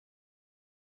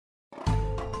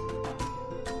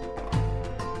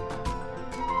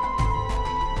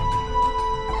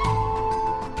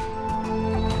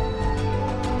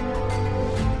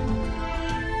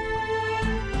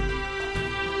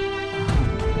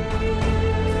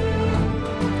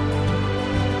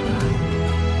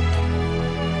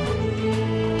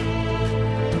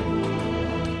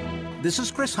this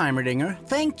is Chris Heimerdinger.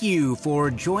 Thank you for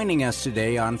joining us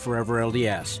today on Forever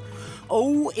LDS.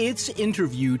 Oh, it's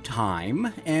interview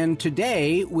time, and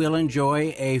today we'll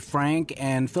enjoy a frank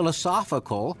and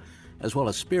philosophical, as well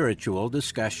as spiritual,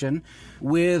 discussion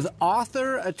with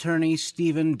author-attorney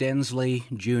Stephen Densley,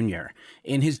 Jr.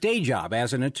 In his day job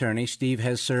as an attorney, Steve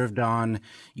has served on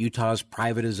Utah's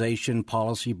Privatization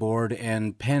Policy Board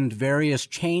and penned various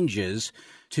changes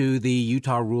to the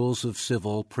Utah Rules of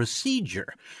Civil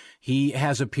Procedure. He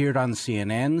has appeared on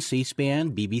CNN,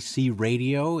 C-SPAN, BBC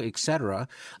Radio, etc.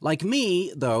 Like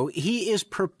me, though, he is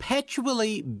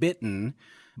perpetually bitten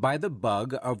by the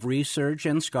bug of research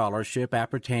and scholarship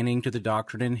appertaining to the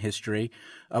doctrine and history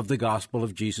of the gospel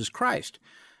of Jesus Christ.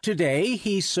 Today,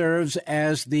 he serves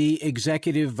as the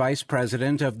executive vice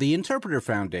president of the Interpreter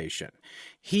Foundation.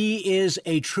 He is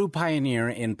a true pioneer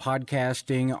in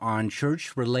podcasting on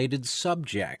church-related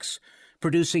subjects,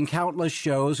 producing countless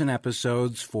shows and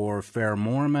episodes for Fair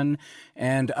Mormon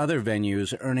and other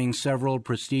venues, earning several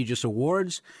prestigious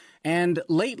awards, and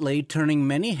lately turning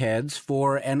many heads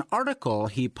for an article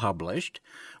he published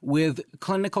with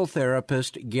clinical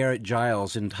therapist Garrett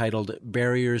Giles entitled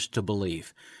Barriers to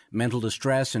Belief, Mental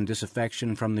Distress and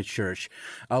Disaffection from the Church,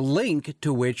 a link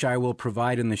to which I will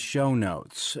provide in the show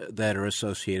notes that are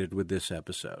associated with this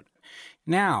episode.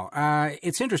 Now,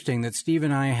 it's interesting that Steve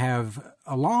and I have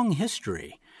a long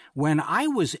history. When I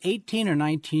was 18 or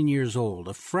 19 years old,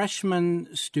 a freshman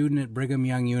student at Brigham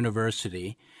Young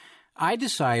University, I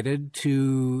decided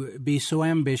to be so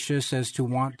ambitious as to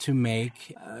want to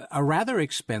make a rather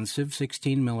expensive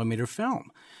 16-millimeter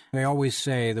film. I always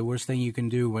say the worst thing you can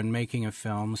do when making a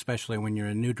film, especially when you're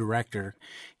a new director,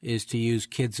 is to use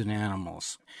kids and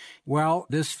animals. Well,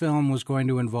 this film was going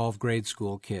to involve grade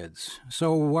school kids.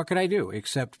 So what could I do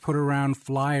except put around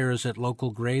flyers at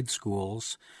local grade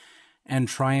schools and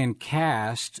try and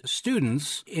cast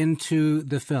students into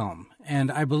the film?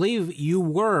 And I believe you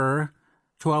were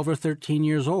 12 or 13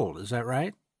 years old. Is that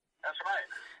right? That's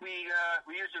right.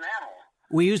 We used an animal.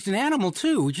 We used an animal,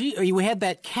 too. Gee, we had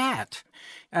that cat.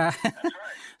 That's right.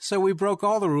 So we broke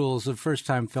all the rules of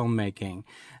first-time filmmaking.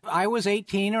 I was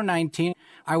 18 or 19.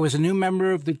 I was a new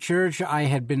member of the church. I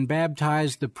had been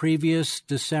baptized the previous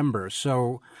December.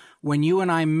 So when you and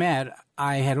I met,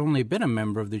 I had only been a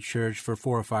member of the church for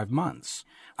 4 or 5 months.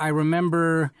 I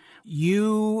remember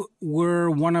you were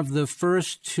one of the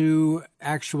first to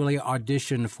actually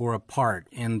audition for a part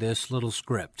in this little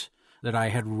script that I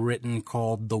had written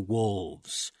called The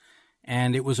Wolves.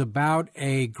 And it was about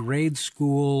a grade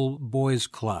school boys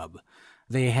club.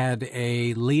 They had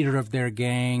a leader of their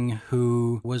gang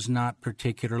who was not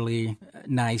particularly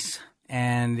nice,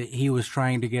 and he was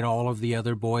trying to get all of the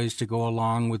other boys to go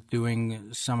along with doing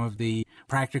some of the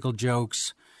practical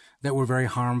jokes that were very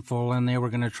harmful, and they were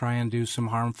going to try and do some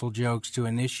harmful jokes to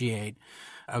initiate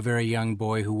a very young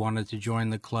boy who wanted to join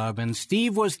the club. And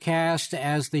Steve was cast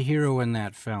as the hero in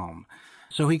that film.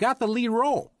 So he got the lead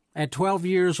role at 12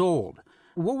 years old.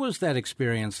 What was that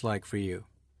experience like for you?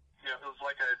 Yeah, it was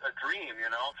like a dream,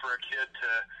 for a kid to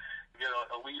get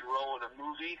a lead role in a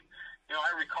movie.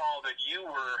 I recall that you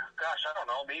were,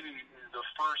 maybe the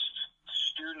first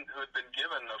student who had been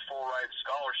given a full-ride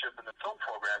scholarship in the film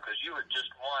program, because you had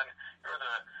just won. You're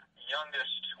the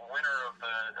youngest winner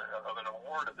of an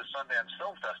award at the Sundance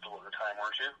Film Festival at the time,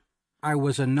 weren't you? I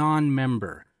was a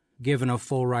non-member given a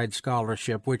full-ride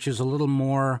scholarship, which is a little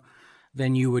more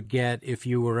than you would get if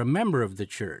you were a member of the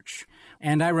church.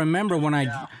 And I remember when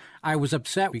I was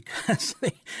upset because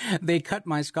they cut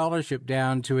my scholarship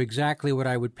down to exactly what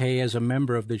I would pay as a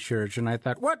member of the church. And I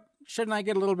thought, what? Shouldn't I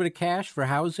get a little bit of cash for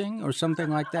housing or something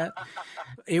like that?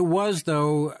 It was,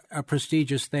 though, a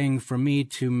prestigious thing for me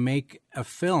to make a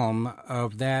film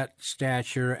of that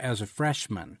stature as a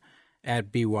freshman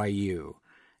at BYU.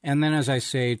 And then, as I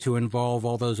say, to involve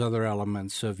all those other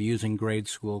elements of using grade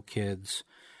school kids.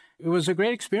 It was a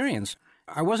great experience.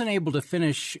 I wasn't able to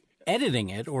finish editing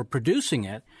it or producing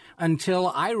it until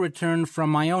I returned from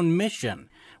my own mission.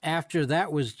 After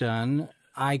that was done,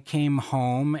 I came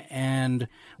home and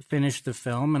finished the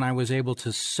film, and I was able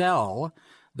to sell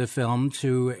the film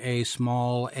to a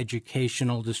small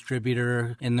educational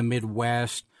distributor in the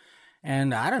Midwest.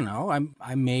 And I don't know,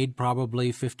 I made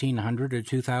probably $1,500 or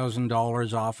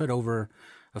 $2,000 off it over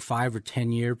a 5 or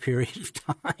 10 year period of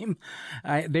time.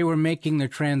 They were making the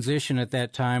transition at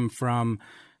that time from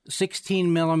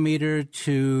 16 millimeter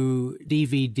to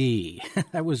DVD.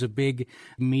 That was a big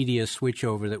media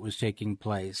switchover that was taking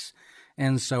place.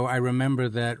 And so I remember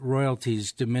that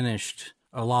royalties diminished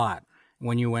a lot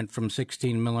when you went from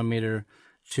 16 millimeter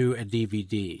to a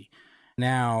DVD.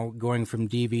 Now going from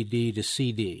DVD to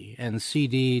CD and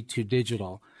CD to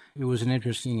digital It was an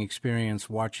interesting experience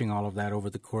watching all of that over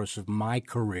the course of my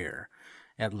career,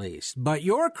 at least. But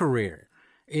your career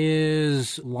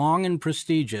is long and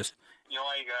prestigious. You know,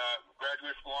 I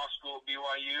graduated from law school at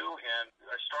BYU, and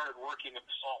I started working at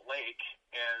Salt Lake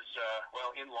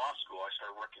in law school. I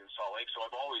started working in Salt Lake, so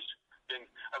I've always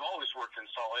worked in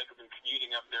Salt Lake. I've been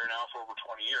commuting up there now for over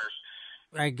 20 years.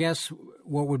 I guess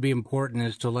what would be important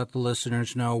is to let the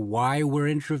listeners know why we're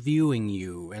interviewing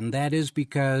you, and that is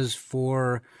because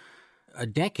for a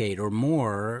decade or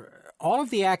more, all of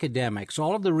the academics,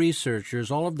 all of the researchers,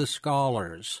 all of the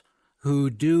scholars who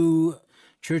do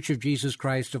Church of Jesus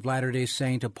Christ of Latter-day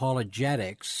Saint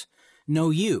apologetics know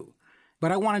you.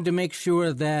 But I wanted to make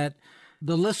sure that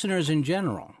the listeners in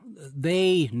general,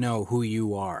 they know who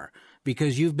you are,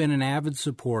 because you've been an avid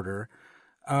supporter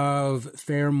of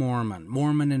Fair Mormon,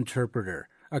 Mormon Interpreter,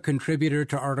 a contributor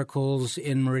to articles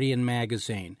in Meridian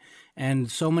Magazine,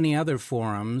 and so many other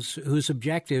forums whose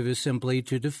objective is simply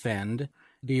to defend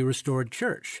the restored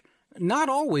church. Not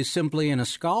always simply in a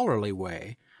scholarly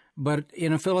way, but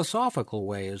in a philosophical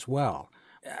way as well.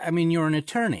 I mean, you're an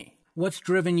attorney. What's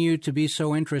driven you to be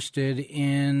so interested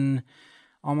in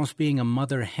almost being a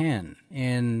mother hen,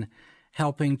 in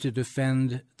helping to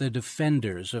defend the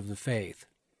defenders of the faith?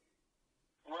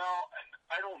 Well,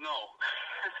 I don't know.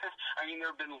 I mean,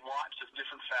 there have been lots of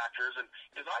different factors, and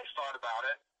as I thought about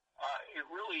it, it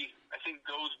really, I think,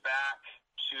 goes back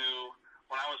to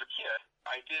when I was a kid.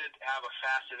 I did have a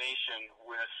fascination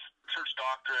with church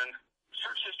doctrine,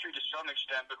 church history to some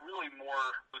extent, but really more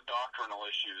the doctrinal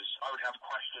issues. I would have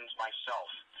questions myself,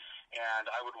 and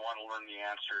I would want to learn the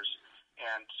answers.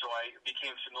 And so I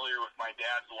became familiar with my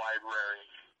dad's library,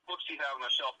 books he'd have on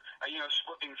the shelf.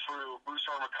 Flipping through Bruce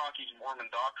R. McConkie's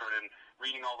Mormon Doctrine and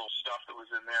reading all those stuff that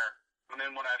was in there. And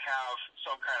then when I'd have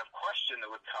some kind of question that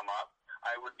would come up,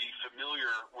 I would be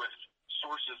familiar with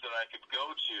sources that I could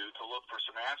go to look for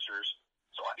some answers.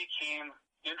 So I became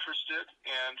interested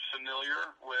and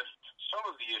familiar with some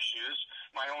of the issues.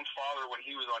 My own father, when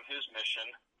he was on his mission,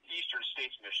 Eastern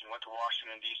States Mission, went to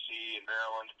Washington, D.C. and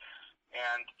Maryland,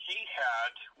 and he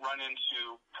had run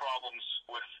into problems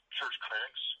with church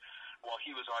critics while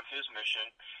he was on his mission,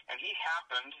 and he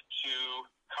happened to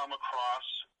come across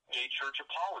a church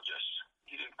apologist.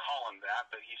 He didn't call him that,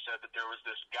 but he said that there was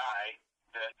this guy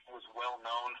that was well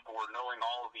known for knowing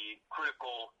all of the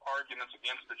critical arguments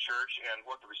against the church and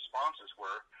what the responses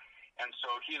were. And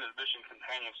so he and his mission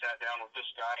companion sat down with this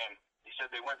guy, and he said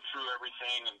they went through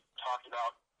everything and talked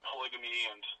about polygamy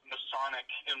and Masonic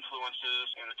influences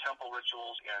in the temple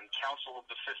rituals and Council of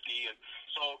the 50. And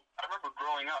so I remember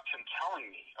growing up him telling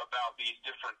me about these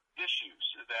different issues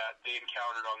that they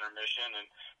encountered on their mission and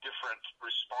different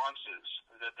responses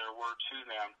that there were to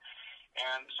them.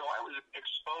 And so I was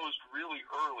exposed really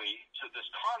early to this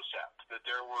concept that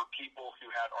there were people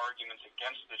who had arguments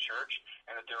against the church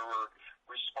and that there were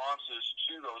responses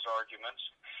to those arguments.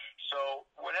 So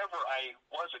whenever I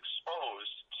was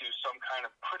exposed to some kind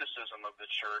of criticism of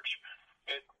the church,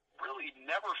 it really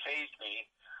never fazed me.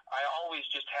 I always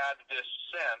just had this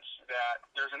sense that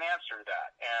there's an answer to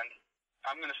that, and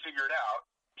I'm going to figure it out.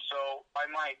 So I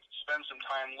might spend some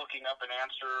time looking up an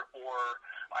answer, or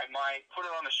I might put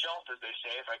it on the shelf, as they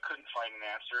say, if I couldn't find an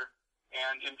answer.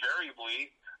 And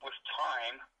invariably, with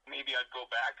time, maybe I'd go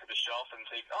back to the shelf and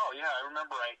think, oh, yeah, I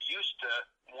remember I used to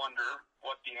wonder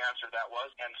what the answer to that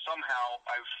was, and somehow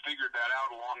I've figured that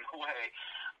out along the way.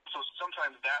 So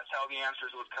sometimes that's how the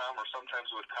answers would come, or sometimes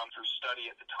it would come through study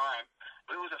at the time.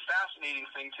 But it was a fascinating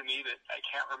thing to me that I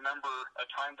can't remember a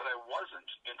time that I wasn't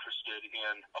interested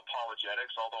in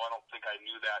apologetics, although I don't think I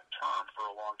knew that term for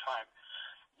a long time.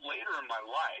 Later in my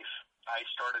life, I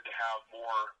started to have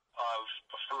more of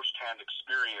a first-hand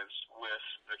experience with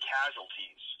the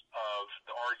casualties of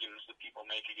the arguments that people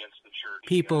make against the church.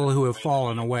 People who have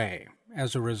fallen away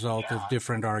as a result of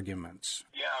different arguments.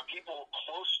 Yeah, people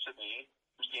close to me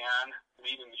began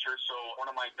leaving the church. So one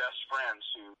of my best friends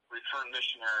who returned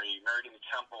missionary, married in the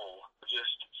temple,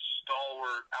 just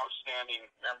stalwart, outstanding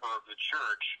member of the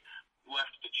church,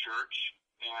 left the church.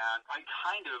 And I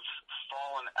kind of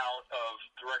fallen out of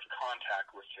direct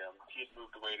contact with him. He had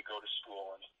moved away to go to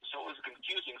school. And so it was a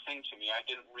confusing thing to me. I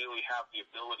didn't really have the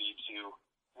ability to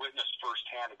witness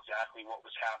firsthand exactly what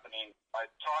was happening. I'd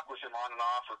talk with him on and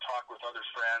off, or talk with other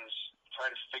friends, try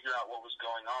to figure out what was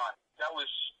going on. That was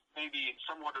maybe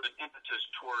somewhat of an impetus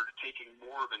toward taking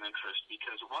more of an interest,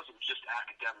 because it wasn't just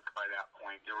academic by that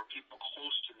point. There were people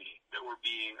close to me that were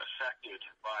being affected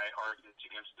by arguments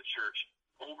against the church.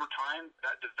 Over time,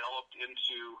 that developed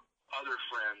into other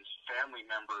friends, family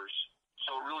members,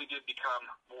 so it really did become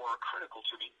more critical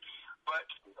to me. But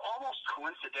almost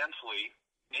coincidentally,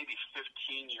 maybe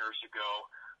 15 years ago,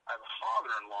 I have a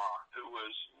father-in-law who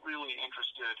was really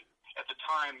interested, at the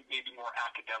time, maybe more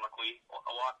academically,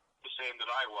 a lot the same that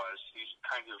I was, these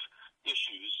kinds of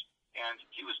issues. And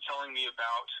he was telling me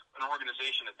about an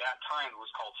organization at that time that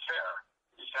was called FAIR,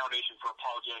 the Foundation for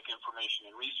Apologetic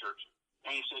Information and Research.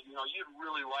 And he said, you'd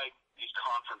really like these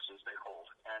conferences they hold,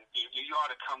 and you ought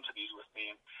to come to these with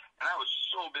me. And I was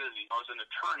so busy. I was an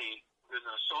attorney, as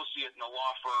an associate in a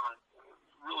law firm,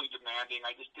 really demanding.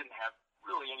 I just didn't have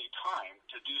really any time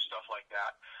to do stuff like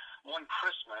that. One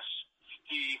Christmas,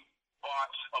 he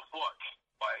bought a book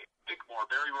by Bickmore,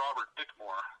 Barry Robert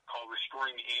Bickmore, called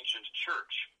Restoring the Ancient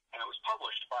Church, and it was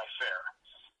published by FAIR.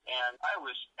 And I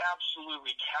was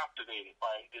absolutely captivated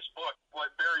by this book. What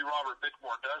Barry Robert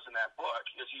Bickmore does in that book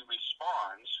is he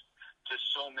responds to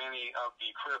so many of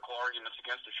the critical arguments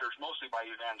against the church, mostly by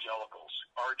evangelicals,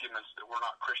 arguments that we're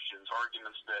not Christians,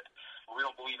 arguments that we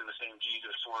don't believe in the same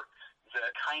Jesus, or the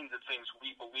kinds of things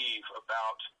we believe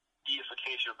about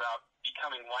deification, about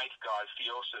becoming like God,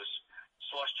 theosis,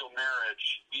 celestial marriage,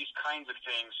 these kinds of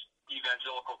things.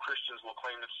 Evangelical Christians will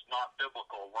claim it's not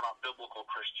biblical. We're not biblical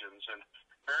Christians. And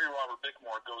Barry Robert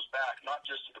Bickmore goes back not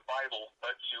just to the Bible,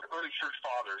 but to early church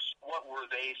fathers. What were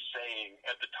they saying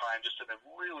at the time, just in the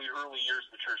really early years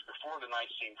of the church before the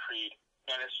Nicene Creed?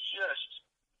 And it's just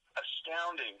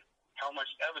astounding how much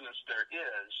evidence there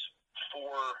is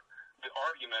for the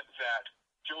argument that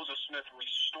Joseph Smith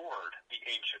restored the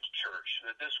ancient church,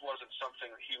 that this wasn't something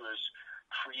that he was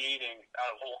creating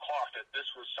out of whole cloth, that this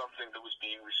was something that was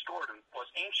being restored and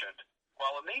was ancient.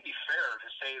 While it may be fair to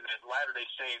say that Latter-day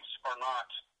Saints we're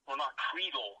not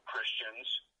creedal Christians,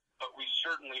 but we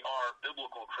certainly are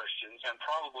biblical Christians, and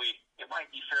probably it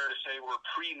might be fair to say we're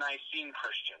pre-Nicene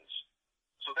Christians.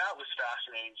 So that was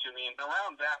fascinating to me. And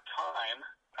around that time,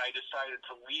 I decided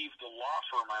to leave the law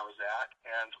firm I was at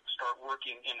and start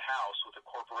working in-house with a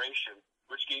corporation,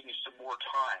 which gave me some more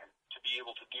time to be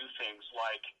able to do things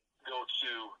like go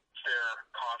to FAIR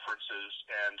conferences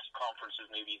and conferences,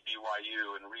 maybe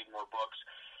BYU, and read more books.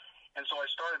 And so I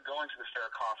started going to the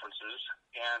FAIR conferences,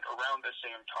 and around the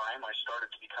same time, I started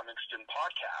to become interested in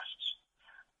podcasts.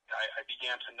 I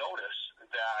began to notice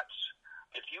that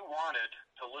if you wanted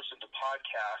to listen to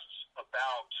podcasts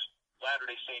about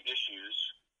Latter-day Saint issues,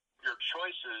 your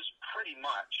choices pretty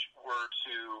much were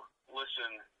to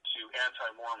listen to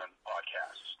anti-Mormon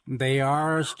podcasts. They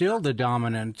are still the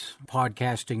dominant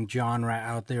podcasting genre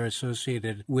out there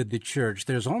associated with the church.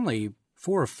 There's only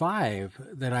 4 or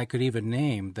 5 that I could even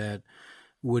name that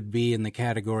would be in the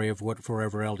category of what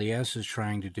Forever LDS is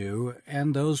trying to do,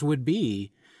 and those would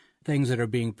be things that are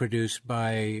being produced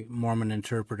by Mormon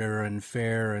Interpreter and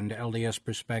FAIR and LDS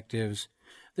Perspectives.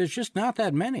 There's just not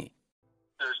that many.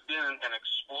 There's been an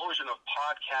explosion of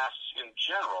podcasts in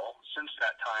general since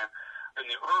that time. In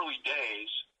the early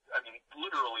days, I mean,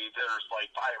 literally there's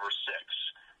like 5 or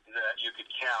 6 that you could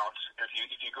count. If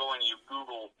you go and you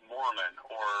Google Mormon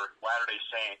or Latter-day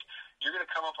Saint, you're going to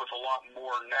come up with a lot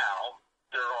more now.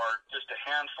 There are just a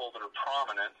handful that are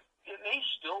prominent. It may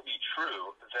still be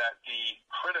true that the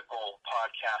critical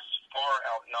podcasts far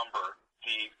outnumber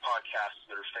the podcasts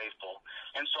that are faithful.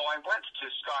 And so I went to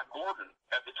Scott Gordon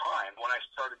at the time when I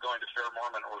started going to FAIR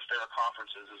Mormon, or FAIR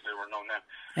conferences as they were known then.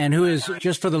 And who is,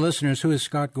 just for the listeners, who is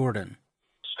Scott Gordon?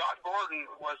 Scott Gordon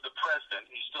was the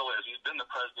president. He still is. He's been the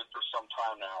president for some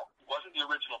time now. He wasn't the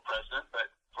original president,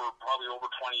 but for probably over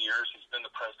 20 years, he's been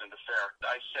the president of FAIR.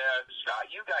 I said,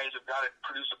 Scott, you guys have got to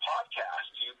produce a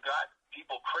podcast. You've got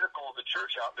people critical of the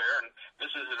church out there, and this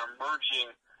is an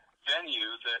emerging venue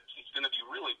that is going to be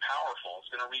really powerful. It's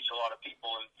going to reach a lot of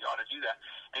people, and you ought to do that.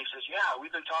 And he says, yeah,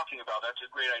 we've been talking about that. That's a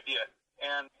great idea.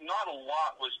 And not a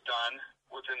lot was done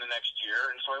within the next year,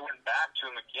 and so I went back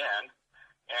to him again,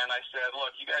 and I said,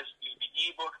 look, you guys need to be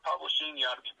e-book publishing, you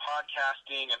ought to be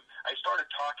podcasting, and I started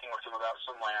talking with him about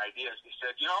some of my ideas. He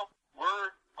said, we're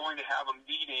going to have a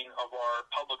meeting of our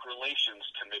public relations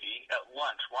committee at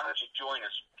lunch. Why don't you join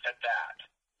us at that?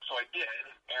 So I did,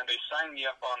 and they signed me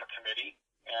up on the committee,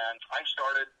 and I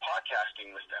started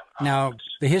podcasting with them. Now,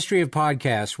 the history of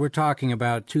podcasts, we're talking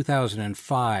about 2005,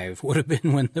 would have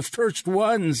been when the first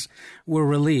ones were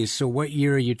released. So what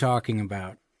year are you talking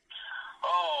about?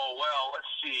 Oh, well, let's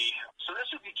see. So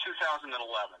this would be 2011.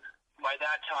 By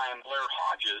that time, Blair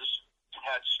Hodges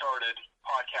had started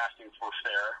podcasting for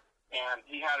FAIR, and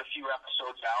he had a few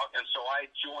episodes out, and so I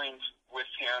joined with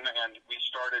him, and we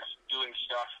started doing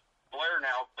stuff. Blair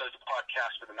now does a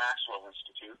podcast for the Maxwell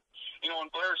Institute. And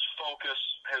Blair's focus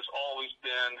has always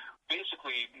been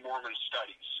basically Mormon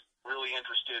studies, really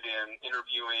interested in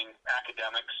interviewing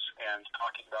academics and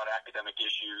talking about academic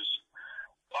issues.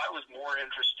 I was more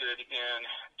interested in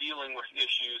dealing with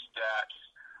issues that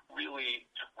really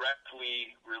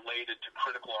directly related to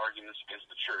critical arguments against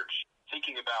the church.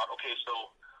 Thinking about, okay,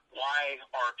 so why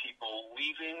are people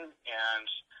leaving, and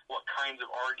what kinds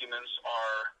of arguments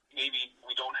are, maybe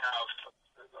we don't have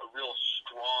a real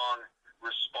strong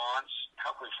response.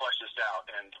 How can we flesh this out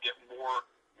and get more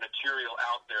material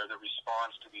out there that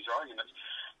responds to these arguments?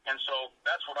 And so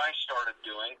that's what I started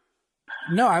doing.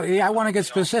 No, I want to get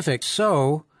specific.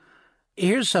 So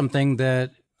here's something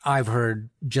that I've heard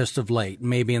just of late,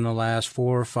 maybe in the last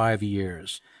 4 or 5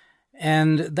 years.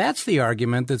 And that's the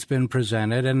argument that's been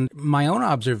presented. And my own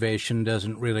observation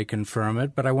doesn't really confirm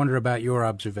it, but I wonder about your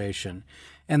observation.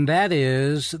 And that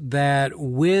is that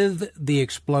with the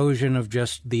explosion of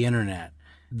just the internet,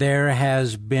 there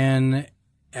has been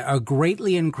a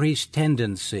greatly increased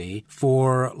tendency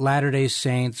for Latter-day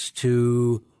Saints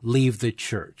to leave the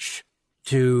church,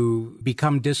 to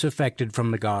become disaffected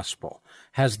from the gospel.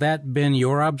 Has that been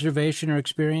your observation or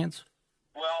experience?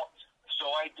 Well, so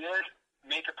I did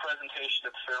make a presentation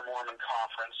at the Fair Mormon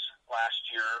Conference last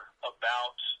year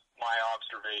about my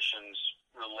observations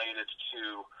related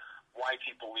to why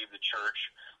people leave the church.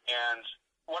 And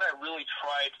what I really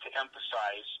tried to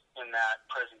emphasize in that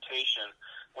presentation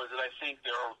was that I think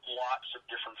there are lots of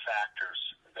different factors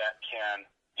that can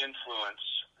influence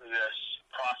this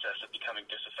process of becoming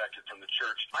disaffected from the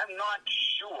church. I'm not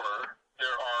sure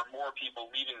there are more people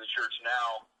leaving the church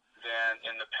now than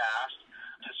in the past.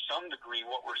 To some degree,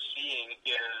 what we're seeing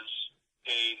is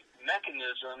a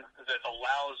mechanism that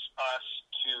allows us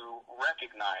to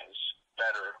recognize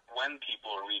better when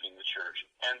people are leaving the church,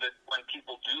 and that when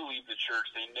people do leave the church,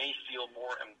 they may feel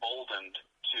more emboldened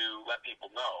to let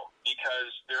people know,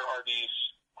 because there are these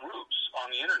groups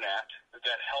on the internet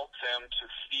that help them to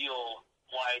feel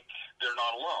like they're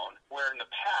not alone. Where in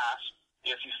the past,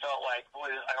 if you felt like,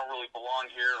 boy, I don't really belong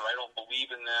here, or I don't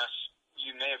believe in this,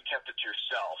 you may have kept it to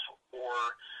yourself, or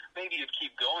maybe you'd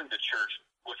keep going to church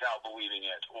without believing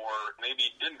it, or maybe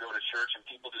you didn't go to church and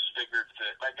people just figured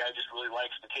that guy just really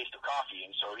likes the taste of coffee,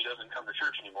 and so he doesn't come to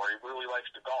church anymore. He really likes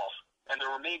to golf. And there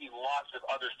were maybe lots of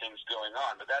other things going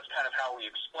on, but that's kind of how we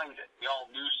explained it. We all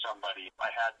knew somebody.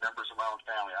 I had members of my own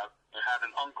family. I had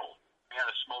an uncle. He had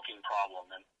a smoking problem,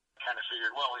 and kind of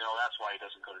figured, well, that's why he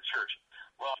doesn't go to church.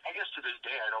 Well, I guess to this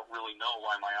day, I don't really know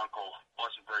why my uncle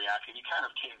wasn't very active. He kind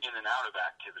of came in and out of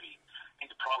activity. I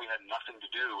think it probably had nothing to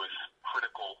do with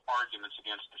critical arguments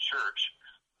against the church.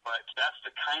 But that's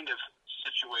the kind of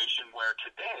situation where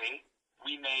today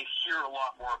we may hear a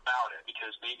lot more about it,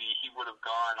 because maybe he would have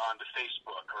gone on to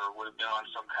Facebook, or would have been on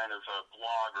some kind of a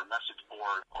blog or message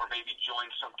board, or maybe joined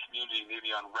some community,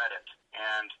 maybe on Reddit.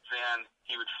 And then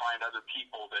he would find other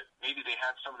people that maybe they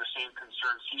had some of the same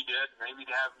concerns he did, maybe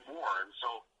they have more. And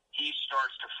so he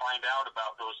starts to find out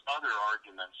about those other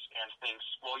arguments and thinks,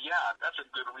 well, yeah, that's a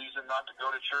good reason not to go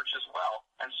to church as well.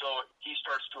 And so he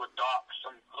starts to adopt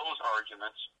some of those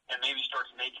arguments and maybe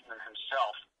starts making them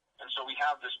himself. And so we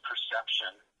have this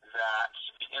perception that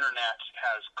the internet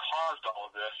has caused all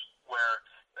of this, where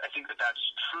I think that that's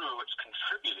true. It's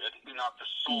contributed, not the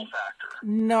sole factor.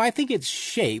 No, I think it's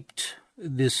shaped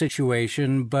this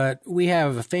situation, but we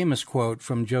have a famous quote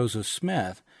from Joseph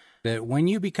Smith that when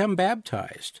you become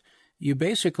baptized, you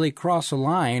basically cross a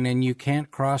line and you can't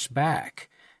cross back.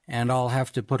 And I'll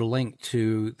have to put a link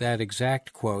to that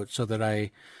exact quote so that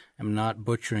I am not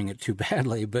butchering it too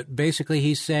badly. But basically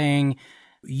he's saying,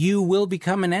 you will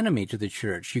become an enemy to the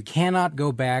church. You cannot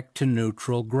go back to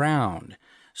neutral ground.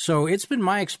 So it's been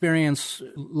my experience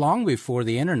long before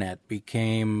the internet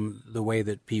became the way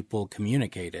that people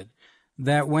communicated,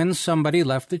 that when somebody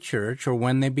left the church or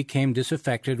when they became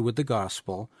disaffected with the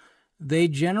gospel, they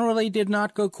generally did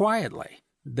not go quietly.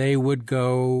 They would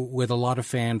go with a lot of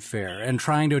fanfare and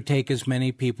trying to take as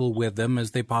many people with them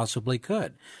as they possibly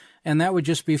could. And that would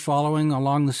just be following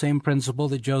along the same principle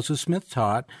that Joseph Smith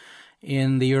taught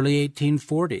in the early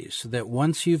 1840s, that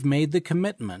once you've made the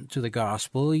commitment to the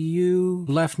gospel, you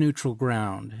left neutral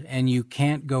ground, and you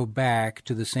can't go back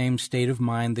to the same state of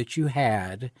mind that you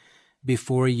had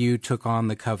before you took on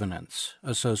the covenants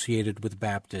associated with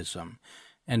baptism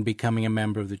and becoming a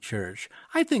member of the church.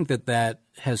 I think that that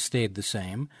has stayed the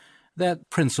same.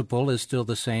 That principle is still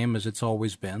the same as it's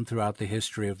always been throughout the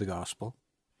history of the gospel.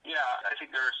 Yeah, I think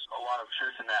there's a lot of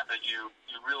truth in that you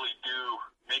really do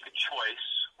make a choice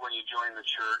when you join the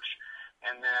church,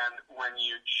 and then when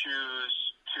you choose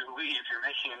to leave, you're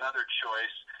making another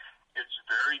choice. It's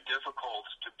very difficult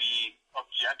to be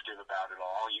objective about it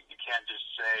all. You can't just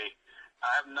say, I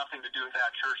have nothing to do with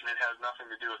that church and it has nothing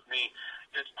to do with me.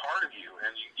 It's part of you,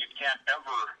 and you can't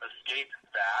ever escape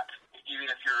that,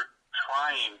 even if you're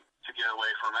trying to get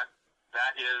away from it.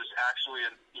 That is actually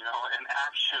an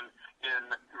action in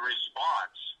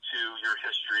response to your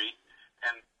history,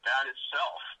 and that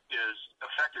itself is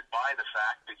affected by the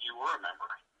fact that you were a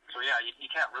member. So, yeah, you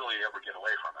can't really ever get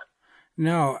away from it.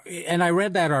 No, and I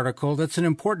read that article. That's an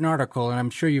important article, and I'm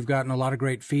sure you've gotten a lot of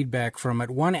great feedback from it.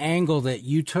 One angle that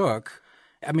you took,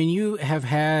 I mean, you have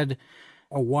had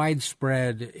a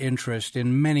widespread interest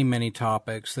in many, many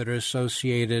topics that are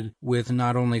associated with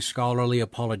not only scholarly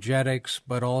apologetics,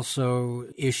 but also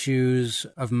issues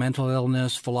of mental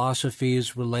illness,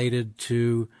 philosophies related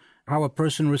to how a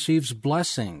person receives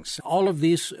blessings. All of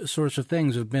these sorts of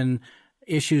things have been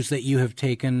issues that you have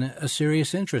taken a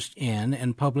serious interest in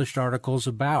and published articles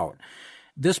about.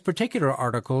 This particular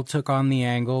article took on the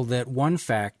angle that one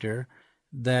factor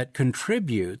that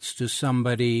contributes to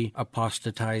somebody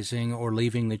apostatizing or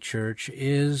leaving the church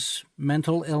is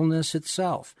mental illness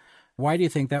itself. Why do you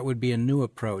think that would be a new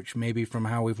approach, maybe from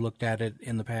how we've looked at it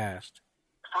in the past?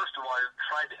 First of all, I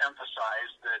tried to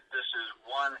emphasize that this is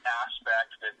one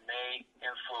aspect that may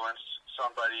influence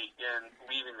somebody in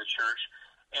leaving the church.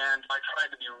 And I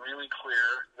tried to be really clear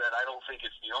that I don't think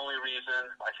it's the only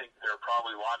reason. I think there are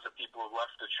probably lots of people who have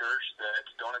left the church that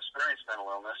don't experience mental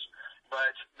illness.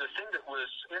 But the thing that was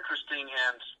interesting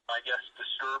and, I guess,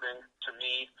 disturbing to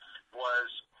me was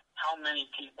how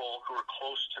many people who were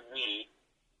close to me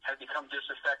had become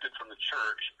disaffected from the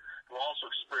church who also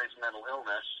experienced mental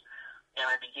illness. And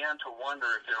I began to wonder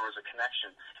if there was a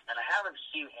connection. And I haven't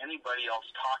seen anybody else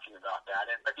talking about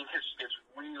that. And I think it's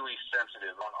really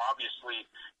sensitive. And obviously,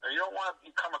 you don't want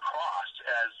to come across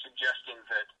as suggesting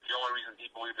that the only reason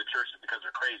people leave the church is because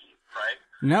they're crazy, right?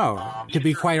 No. To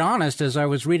be quite honest, as I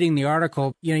was reading the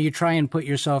article, you try and put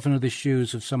yourself into the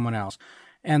shoes of someone else.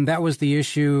 And that was the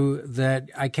issue that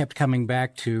I kept coming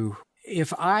back to.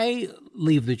 If I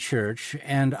leave the church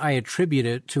and I attribute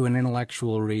it to an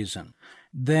intellectual reason,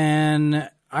 then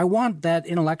I want that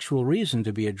intellectual reason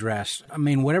to be addressed. I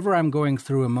mean, whatever I'm going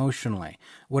through emotionally,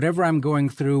 whatever I'm going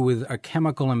through with a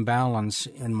chemical imbalance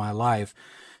in my life,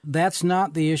 that's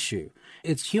not the issue.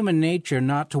 It's human nature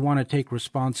not to want to take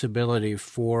responsibility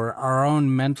for our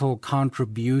own mental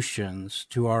contributions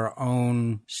to our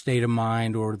own state of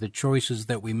mind or the choices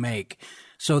that we make.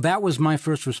 So that was my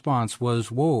first response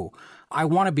was, whoa, I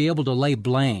want to be able to lay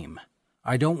blame.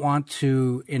 I don't want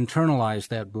to internalize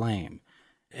that blame.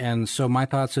 And so my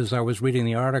thoughts as I was reading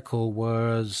the article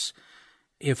was,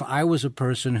 if I was a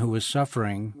person who was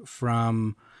suffering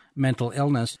from mental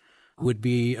illness, would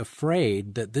be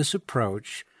afraid that this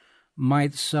approach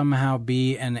might somehow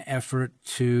be an effort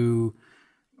to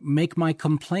make my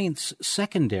complaints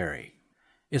secondary.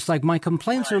 It's like my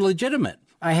complaints are legitimate.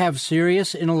 I have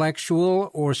serious intellectual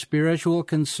or spiritual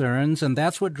concerns, and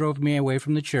that's what drove me away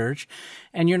from the church.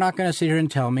 And you're not going to sit here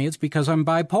and tell me it's because I'm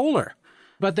bipolar.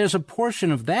 But there's a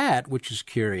portion of that which is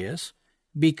curious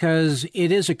because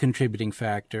it is a contributing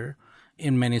factor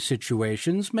in many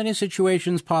situations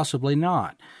possibly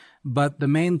not. But the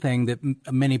main thing that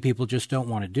many people just don't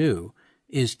want to do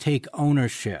is take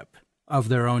ownership of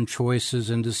their own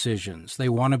choices and decisions. They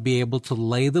want to be able to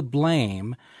lay the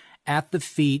blame at the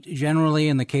feet, generally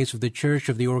in the case of the church,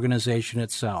 of the organization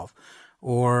itself,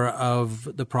 or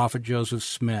of the prophet Joseph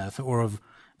Smith, or of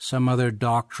some other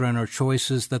doctrine or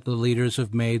choices that the leaders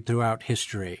have made throughout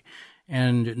history.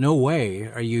 And no way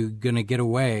are you going to get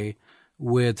away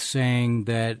with saying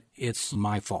that it's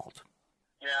my fault.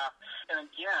 Yeah, and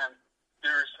again,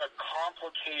 there's a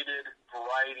complicated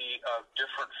variety of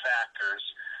different factors.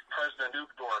 President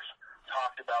Uchtdorf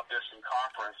talked about this in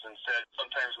conference and said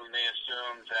sometimes we may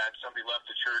assume that somebody left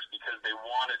the church because they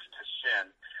wanted to sin.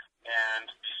 And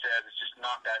he said it's just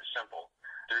not that simple.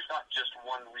 There's not just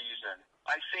one reason.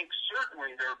 I think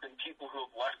certainly there have been people who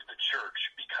have left the church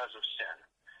because of sin.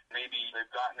 Maybe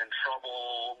they've gotten in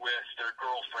trouble with their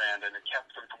girlfriend and it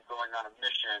kept them from going on a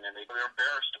mission and they were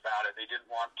embarrassed about it. They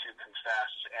didn't want to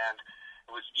confess, and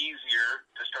it was easier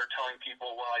to start telling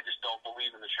people, well, I just don't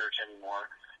believe in the church anymore.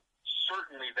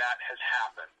 Certainly that has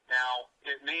happened. Now,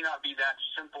 it may not be that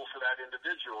simple for that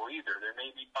individual either. There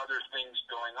may be other things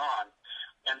going on.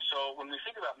 And so when we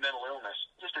think about mental illness,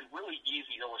 just a really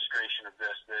easy illustration of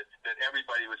this that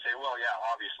everybody would say, well, yeah,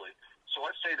 obviously. So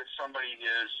let's say that somebody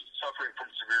is suffering from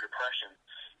severe depression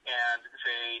and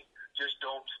they just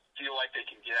don't feel like they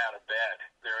can get out of bed.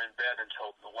 They're in bed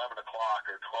until 11 o'clock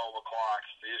or 12 o'clock.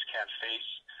 They just can't face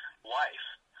life.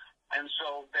 And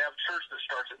so they have church that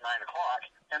starts at 9 o'clock,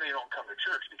 and they don't come to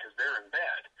church because they're in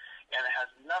bed. And it has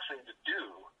nothing to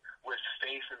do with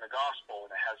faith in the gospel,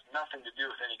 and it has nothing to do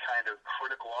with any kind of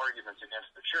critical arguments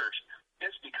against the church.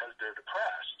 It's because they're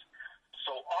depressed.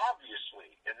 So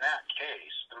obviously, in that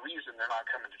case, the reason they're not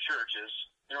coming to church is,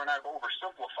 and I've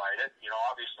oversimplified it,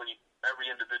 obviously every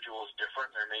individual is different.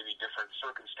 There may be different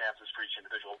circumstances for each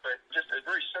individual, but just a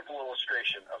very simple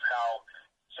illustration of how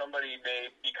somebody may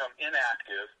become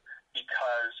inactive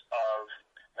because of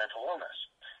mental illness.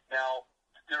 Now,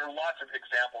 there are lots of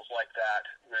examples like that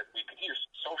we could use.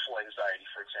 Social anxiety,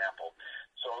 for example.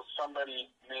 So somebody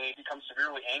may become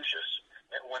severely anxious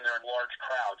when they're in large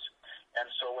crowds. And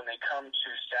so when they come to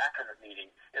sacrament meeting,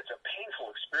 it's a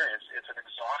painful experience. It's an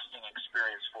exhausting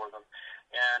experience for them.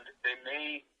 And they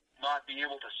may not be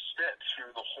able to sit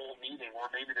through the whole meeting, or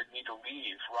maybe they need to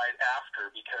leave right after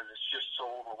because it's just so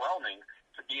overwhelming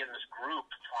to be in this group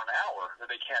for an hour that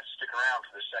they can't stick around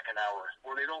for the second hour,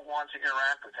 or they don't want to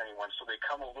interact with anyone, so they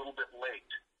come a little bit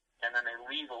late, and then they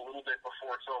leave a little bit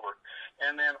before it's over.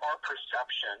 And then our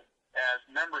perception as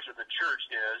members of the church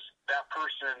is that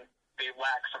person, they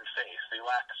lack some faith, they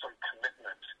lack some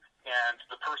commitment. And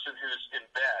the person who's in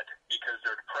bed because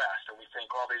they're depressed, and we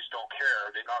think, oh, they just don't care,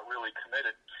 they're not really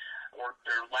committed, or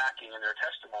they're lacking in their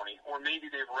testimony, or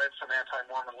maybe they've read some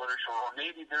anti-Mormon literature, or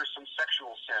maybe there's some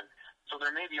sexual sin. So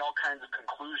there may be all kinds of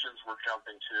conclusions we're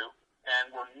jumping to,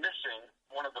 and we're missing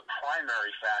one of the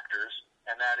primary factors,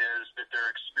 and that is that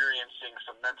they're experiencing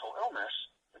some mental illness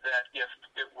that if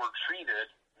it were treated,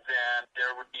 then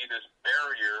there would be this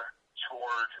barrier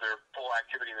towards their full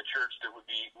activity in the church that would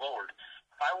be lowered.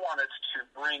 I wanted to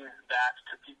bring that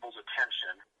to people's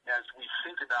attention as we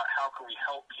think about how can we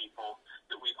help people,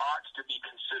 that we ought to be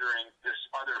considering this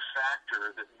other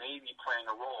factor that may be playing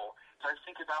a role. So I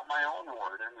think about my own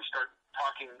ward, and we start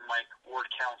talking to my ward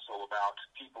council about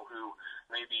people who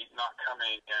may be not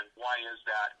coming, and why is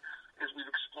that? As we've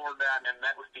explored that and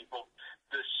met with people,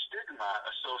 the stigma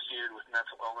associated with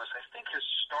mental illness, I think, has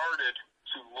started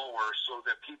to lower so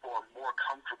that people are more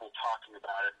comfortable talking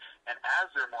about it. And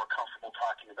as they're more comfortable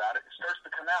talking about it, it starts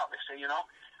to come out. They say,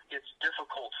 it's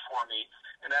difficult for me.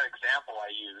 And that example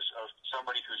I use of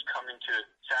somebody who's coming to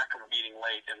sacrament meeting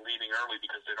late and leaving early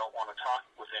because they don't want to talk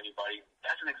with anybody,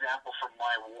 that's an example from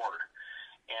my ward.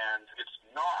 And it's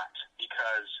not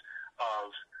because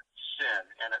of sin,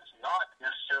 and it's not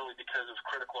necessarily because of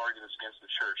critical arguments against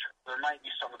the church. There might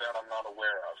be some of that I'm not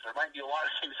aware of. There might be a lot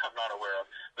of things I'm not aware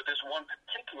of, but this one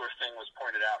particular thing was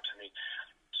pointed out to me.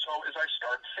 So as I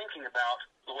start thinking about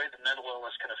the way that mental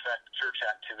illness can affect church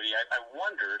activity, I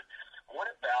wondered, what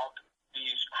about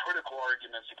these critical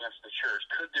arguments against the church?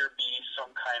 Could there be some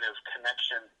kind of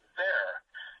connection there?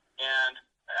 And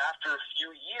after a few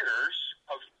years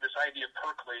of this idea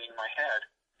percolating in my head,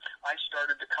 I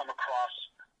started to come across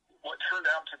what turned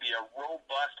out to be a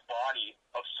robust body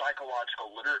of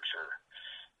psychological literature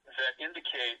that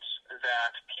indicates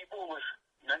that people with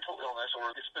mental illness, or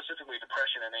specifically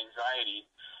depression and anxiety,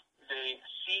 they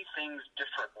see things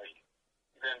differently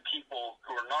than people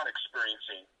who are not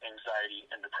experiencing anxiety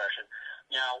and depression.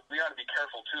 Now, we ought to be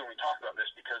careful, too, when we talk about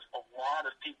this, because a lot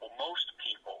of people, most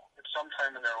people, at some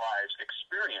time in their lives,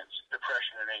 experience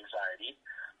depression and anxiety,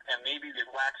 and maybe it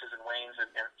waxes and wanes,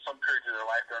 and in some periods of their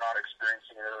life they're not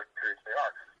experiencing it, in other periods they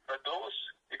are. But those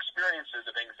experiences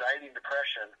of anxiety and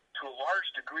depression, to a large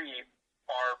degree,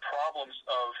 are problems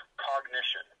of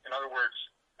cognition. In other words,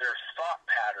 they're thought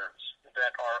patterns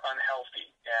that are unhealthy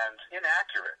and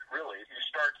inaccurate, really. You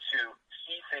start to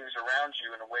see things around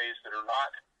you in ways that are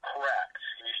not correct,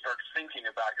 and you start thinking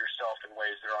about yourself in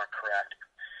ways that aren't correct.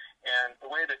 And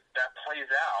the way that that plays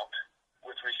out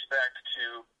with respect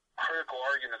to critical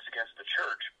arguments against the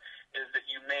church is that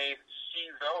you may see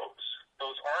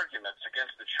those arguments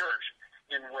against the church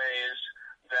in ways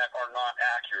that are not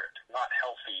accurate, not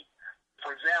healthy.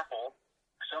 For example,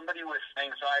 somebody with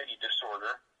anxiety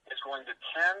disorder is going to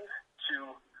tend to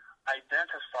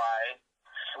identify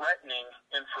threatening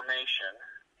information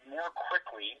more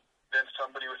quickly than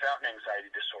somebody without an anxiety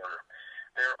disorder.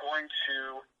 They're going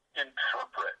to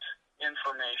interpret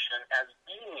information as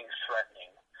being threatening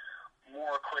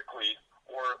more quickly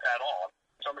or at all.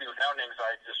 Somebody without an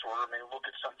anxiety disorder may look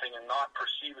at something and not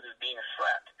perceive it as being a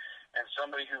threat. And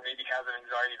somebody who maybe has an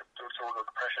anxiety disorder or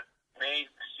depression may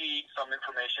see some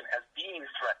information as being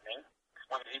threatening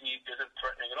when maybe it isn't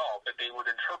threatening at all, but they would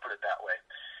interpret it that way.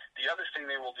 The other thing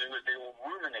they will do is they will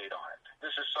ruminate on it.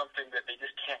 This is something that they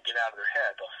just can't get out of their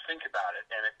head. They'll think about it,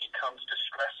 and it becomes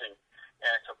distressing,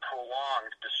 and it's a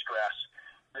prolonged distress.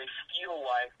 They feel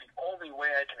like the only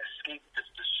way I can escape this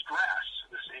distress,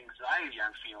 this anxiety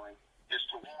I'm feeling, is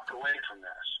to walk away from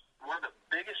this. One of the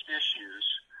biggest issues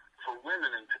for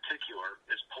women in particular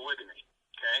is polygamy,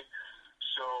 okay?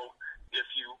 So if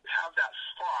you have that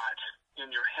thought in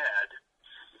your head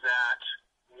that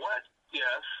what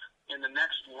if in the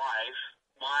next life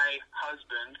my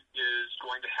husband is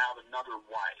going to have another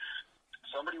wife.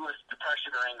 Somebody with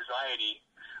depression or anxiety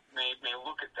may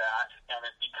look at that, and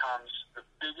it becomes the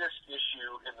biggest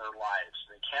issue in their lives.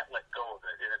 They can't let go of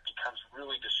it, and it becomes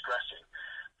really distressing.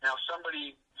 Now,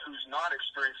 somebody who's not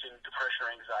experiencing depression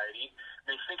or anxiety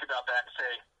may think about that and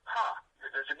say,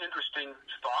 there's an interesting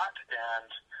thought, and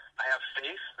I have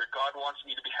faith that God wants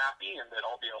me to be happy and that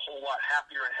I'll be a whole lot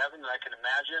happier in heaven than I can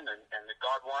imagine, and that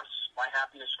God wants my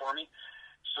happiness for me.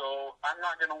 So I'm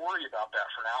not going to worry about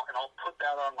that for now, and I'll put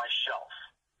that on my shelf.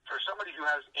 For somebody who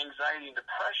has anxiety and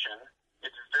depression,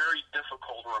 it's very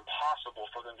difficult or impossible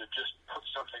for them to just put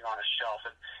something on a shelf.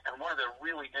 And one of the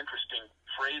really interesting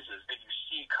phrases that you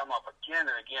see come up again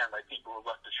and again by people who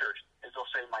left the church is they'll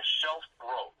say, my shelf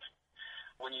broke.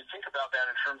 When you think about that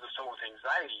in terms of someone with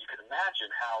anxiety, you can imagine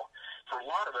how, for a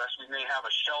lot of us, we may have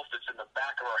a shelf that's in the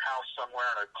back of our house somewhere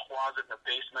in a closet in the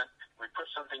basement. We put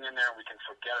something in there and we can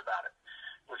forget about it.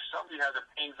 If somebody has an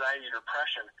anxiety or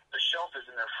depression, the shelf is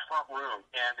in their front room,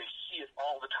 and they see it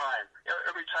all the time.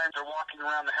 Every time they're walking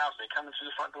around the house, they come in through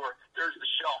the front door, there's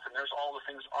the shelf, and there's all the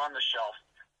things on the shelf.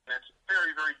 And it's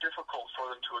very, very difficult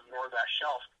for them to ignore that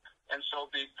shelf. And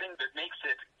so the thing that makes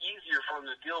it easier for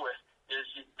them to deal with is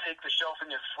you take the shelf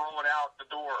and you throw it out the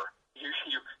door.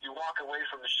 You walk away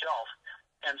from the shelf.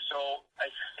 And so I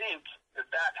think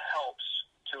that helps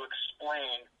to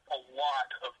explain a lot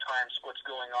of times what's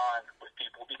going on with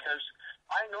people, because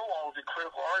I know all of the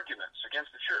critical arguments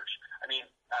against the church. I mean,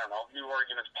 I don't know, new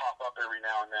arguments pop up every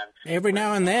now and then. Every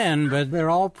now and then, but they're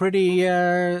all pretty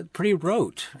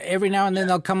rote. Every now and then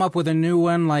they'll come up with a new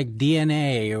one like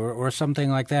DNA or something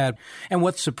like that. And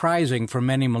what's surprising for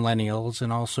many millennials,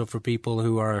 and also for people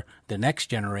who are the next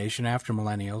generation after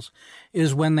millennials,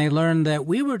 is when they learn that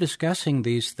we were discussing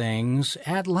these things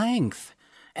at length,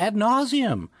 ad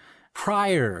nauseum,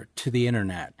 prior to the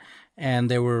internet.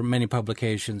 And there were many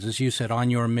publications. As you said, on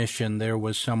Your Mission, there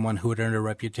was someone who had earned a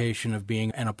reputation of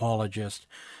being an apologist,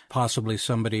 possibly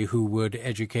somebody who would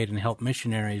educate and help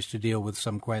missionaries to deal with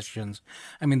some questions.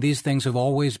 I mean, these things have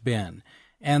always been.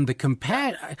 And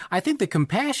I think the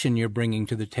compassion you're bringing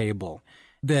to the table,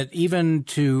 that even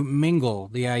to mingle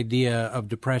the idea of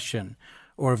depression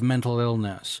or of mental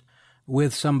illness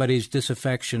with somebody's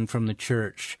disaffection from the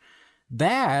church,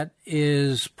 that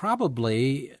is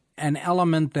probably an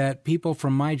element that people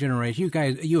from my generation,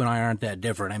 you and I aren't that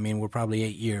different. I mean, we're probably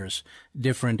 8 years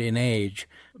different in age,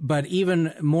 but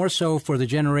even more so for the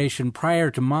generation prior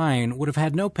to mine would have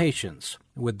had no patience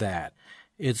with that.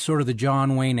 It's sort of the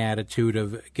John Wayne attitude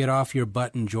of get off your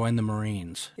butt and join the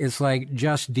Marines. It's like,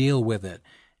 just deal with it.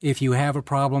 If you have a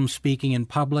problem speaking in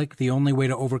public, the only way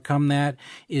to overcome that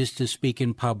is to speak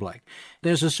in public.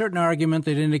 There's a certain argument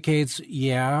that indicates,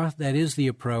 yeah, that is the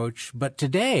approach. But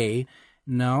today,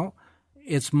 no,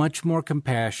 it's much more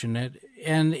compassionate.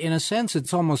 And in a sense,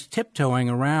 it's almost tiptoeing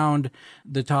around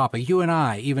the topic. You and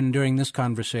I, even during this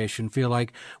conversation, feel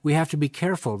like we have to be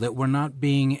careful that we're not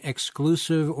being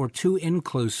exclusive or too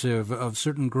inclusive of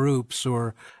certain groups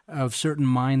or of certain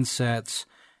mindsets.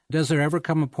 Does there ever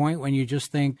come a point when you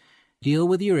just think, deal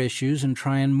with your issues and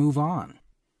try and move on?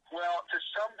 Well, to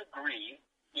some degree,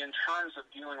 in terms of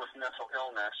dealing with mental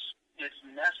illness, it's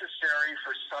necessary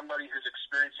for somebody who's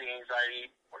experiencing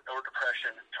anxiety or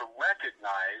depression to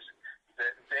recognize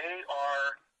that they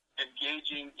are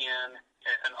engaging in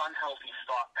an unhealthy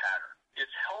thought pattern.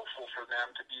 It's helpful for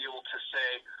them to be able to say,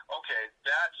 okay,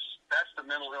 that's the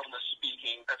mental illness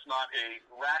speaking. That's not a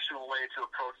rational way to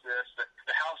approach this.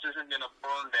 The house isn't going to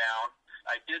burn down.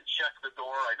 I did check the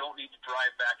door. I don't need to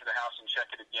drive back to the house and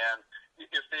check it again.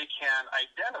 If they can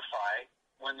identify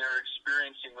when they're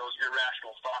experiencing those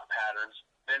irrational thought patterns,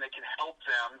 then it can help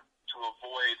them to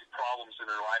avoid problems in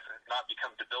their life and not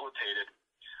become debilitated.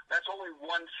 That's only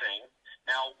one thing.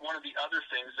 Now, one of the other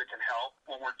things that can help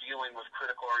when we're dealing with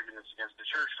critical arguments against the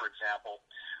church, for example,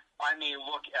 I may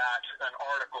look at an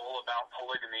article about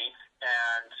polygamy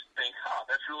and think,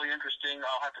 that's really interesting.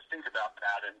 I'll have to think about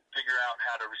that and figure out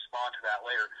how to respond to that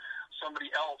later.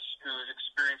 Somebody else who's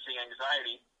experiencing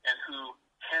anxiety and who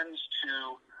tends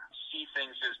to see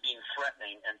things as being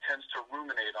threatening and tends to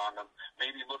ruminate on them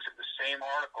maybe looks at the same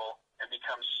article and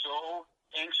becomes so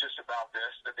anxious about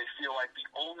this that they feel like the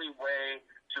only way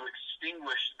to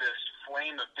extinguish this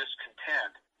flame of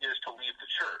discontent is to leave the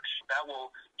church. That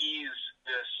will ease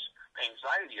this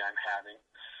anxiety I'm having.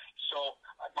 So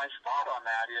my thought on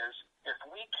that is, if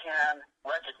we can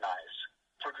recognize,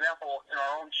 for example, in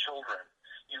our own children,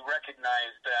 you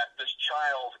recognize that this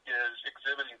child is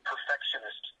exhibiting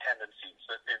perfectionist tendencies,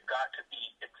 that they've got to be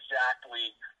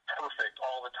exactly perfect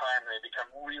all the time, and they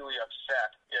become really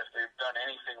upset if they've done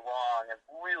anything wrong and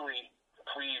really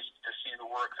pleased to see the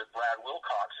work that Brad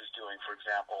Wilcox is doing, for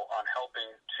example, on helping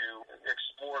to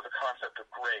explore the concept of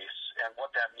grace and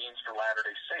what that means for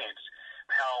Latter-day Saints,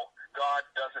 how God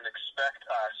doesn't expect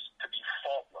us to be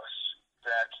faultless,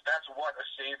 that's what a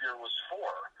Savior was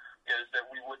for, is that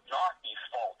we would not be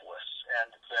faultless,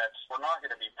 and that we're not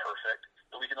going to be perfect,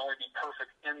 that we can only be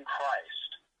perfect in Christ.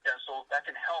 And so that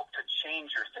can help to change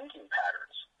your thinking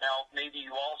patterns. Now, maybe you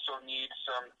also need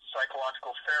some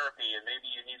psychological therapy, and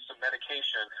maybe you need some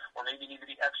medication, or maybe you need to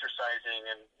be exercising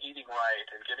and eating right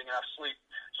and getting enough sleep.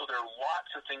 So there are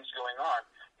lots of things going on.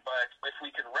 But if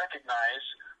we can recognize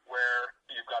where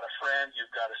you've got a friend,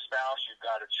 you've got a spouse, you've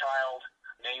got a child,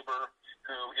 neighbor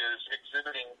who is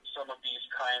exhibiting some of these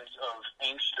kinds of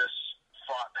anxious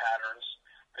thought patterns,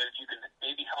 that if you can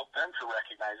maybe help them to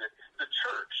recognize it. The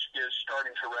church is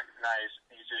starting to recognize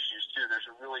these issues too. There's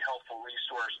a really helpful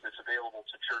resource that's available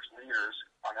to church leaders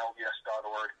on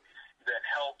LDS.org that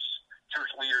helps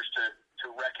church leaders to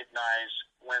recognize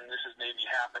when this is maybe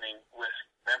happening with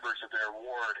members of their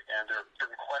ward, and there are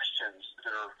certain questions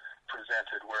that are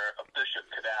presented where a bishop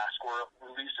could ask, or a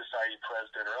Relief Society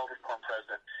president or Elder Quorum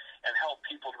president, and help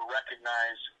people to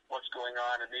recognize what's going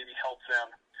on and maybe help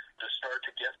them to start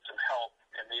to get some help,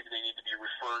 and maybe they need to be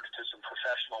referred to some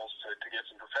professionals to get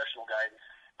some professional guidance.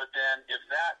 But then if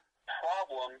that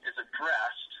problem is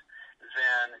addressed,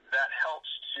 then that helps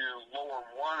to lower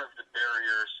one of the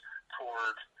barriers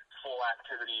toward full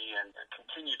activity and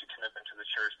continued commitment to the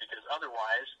church, because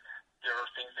otherwise there are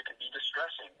things that can be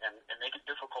distressing and make it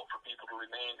difficult for people to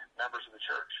remain members of the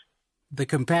church. The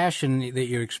compassion that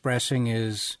you're expressing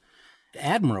is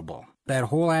admirable. That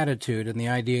whole attitude and the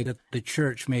idea that the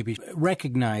church may be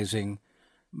recognizing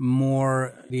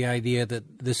more the idea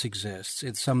that this exists.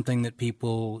 It's something that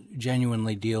people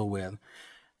genuinely deal with.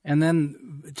 And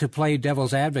then to play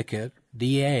devil's advocate,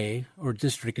 DA or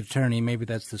district attorney, maybe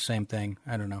that's the same thing.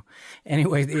 I don't know.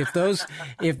 Anyway,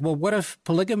 what if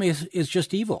polygamy is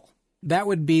just evil? That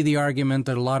would be the argument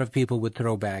that a lot of people would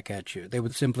throw back at you. They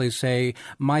would simply say,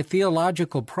 my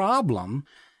theological problem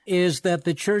is that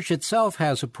the church itself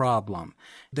has a problem.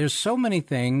 There's so many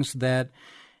things that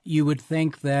you would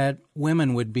think that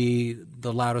women would be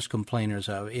the loudest complainers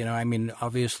of.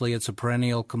 Obviously it's a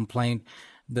perennial complaint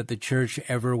that the church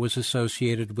ever was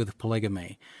associated with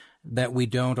polygamy, that we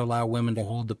don't allow women to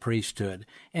hold the priesthood.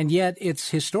 And yet it's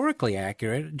historically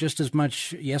accurate, just as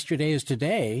much yesterday as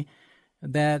today,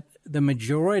 that the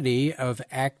majority of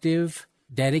active,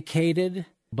 dedicated,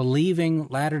 believing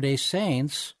Latter-day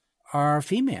Saints are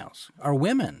females, are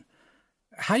women.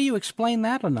 How do you explain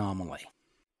that anomaly?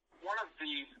 One of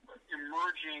the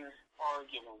emerging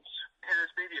arguments, and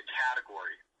it's maybe a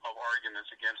category of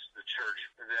arguments against the church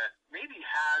that maybe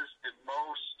has the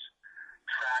most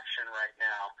traction right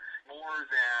now, more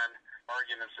than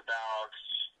arguments about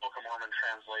Book of Mormon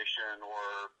translation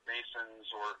or Masons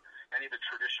or any of the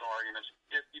traditional arguments.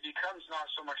 It becomes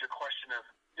not so much a question of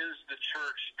is the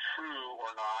church true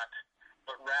or not,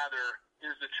 but rather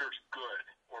is the church good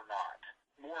or not.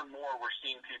 More and more we're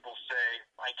seeing people say,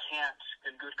 I can't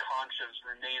in good conscience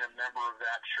remain a member of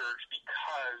that church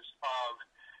because of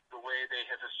the way they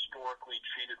have historically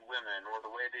treated women, or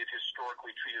the way they've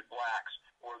historically treated blacks,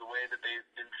 or the way that they've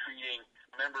been treating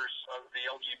members of the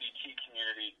LGBT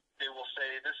community. They will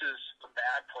say, this is a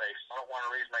bad place. I don't want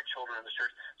to raise my children in the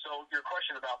church. So your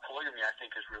question about polygamy, I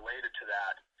think, is related to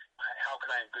that. How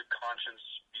can I in good conscience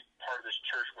be part of this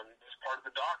church when it's part of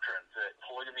the doctrine that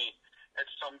polygamy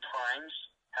at some times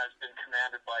has been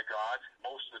commanded by God,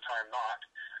 most of the time not?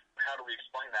 How do we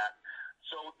explain that?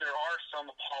 So there are some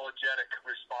apologetic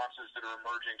responses that are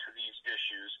emerging to these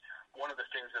issues. One of the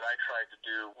things that I tried to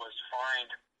do was find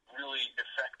really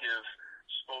effective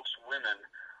spokeswomen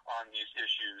on these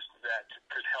issues that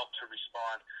could help to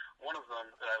respond. One of them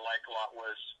that I like a lot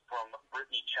was from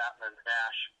Brittany Chapman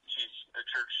Nash. She's the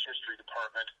church history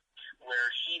department, where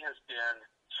she has been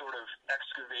sort of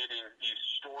excavating these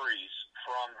stories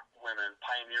from women,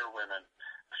 pioneer women,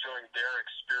 showing their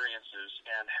experiences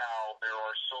and how there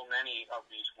are so many of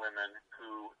these women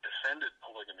who defended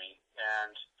polygamy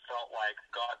and felt like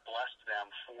God blessed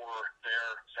them for their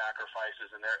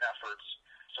sacrifices and their efforts.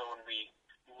 So when we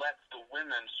let the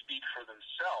women speak for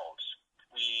themselves,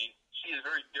 we see a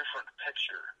very different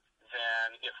picture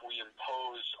than if we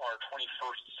impose our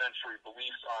 21st century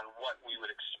beliefs on what we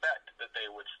would expect that they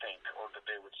would think or that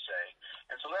they would say.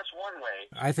 And so that's one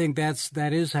way. I think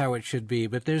that is how it should be,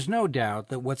 but there's no doubt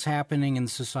that what's happening in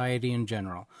society in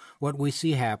general, what we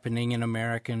see happening in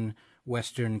American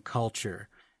Western culture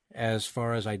as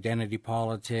far as identity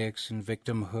politics and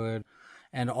victimhood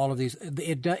and all of these,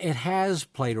 it has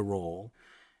played a role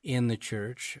in the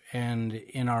church and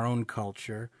in our own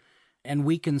culture. And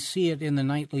we can see it in the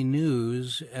nightly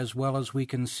news as well as we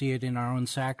can see it in our own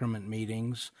sacrament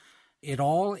meetings. It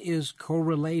all is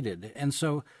correlated. And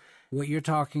so what you're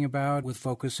talking about with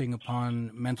focusing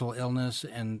upon mental illness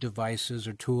and devices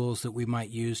or tools that we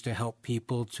might use to help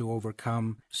people to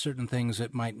overcome certain things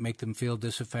that might make them feel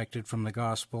disaffected from the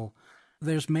gospel,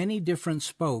 there's many different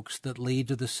spokes that lead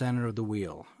to the center of the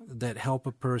wheel that help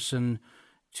a person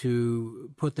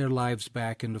to put their lives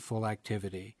back into full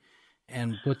activity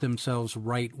and put themselves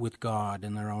right with God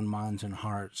in their own minds and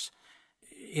hearts.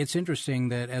 It's interesting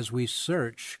that as we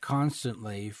search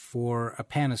constantly for a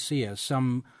panacea,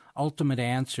 some ultimate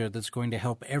answer that's going to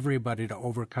help everybody to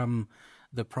overcome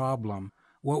the problem,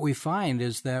 what we find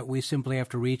is that we simply have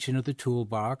to reach into the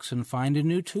toolbox and find a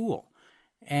new tool.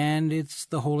 And it's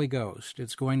the Holy Ghost.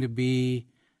 It's going to be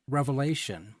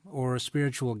revelation or a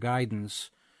spiritual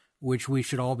guidance, which we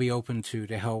should all be open to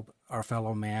help our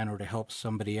fellow man or to help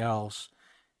somebody else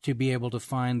to be able to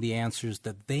find the answers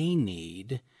that they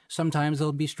need. Sometimes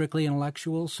they'll be strictly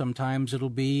intellectual, sometimes it'll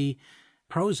be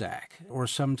Prozac, or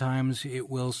sometimes it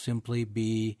will simply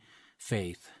be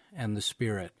faith and the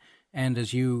Spirit. And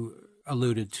as you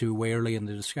alluded to way early in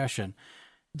the discussion,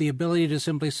 the ability to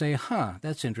simply say,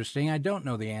 that's interesting, I don't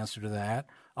know the answer to that,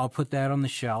 I'll put that on the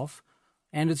shelf,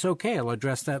 and it's okay, I'll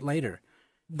address that later.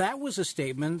 That was a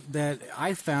statement that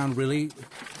I found really,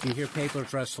 you hear paper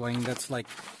rustling, that's like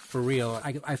for real.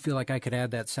 I feel like I could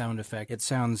add that sound effect. It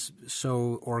sounds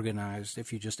so organized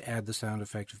if you just add the sound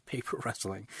effect of paper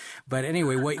rustling. But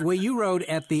anyway, what you wrote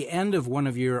at the end of one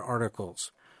of your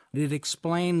articles, it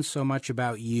explains so much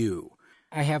about you.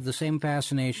 I have the same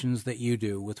fascinations that you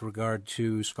do with regard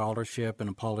to scholarship and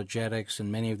apologetics and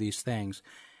many of these things.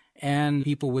 And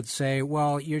people would say,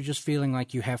 well, you're just feeling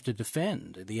like you have to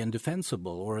defend the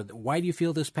indefensible, or why do you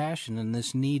feel this passion and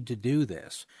this need to do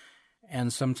this?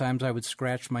 And sometimes I would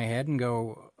scratch my head and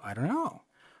go, I don't know.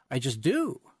 I just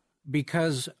do,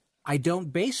 because I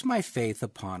don't base my faith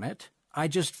upon it. I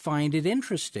just find it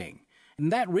interesting. And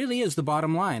that really is the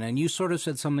bottom line. And you sort of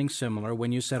said something similar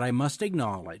when you said, I must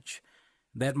acknowledge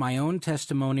that my own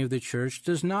testimony of the church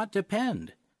does not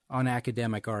depend on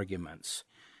academic arguments.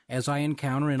 As I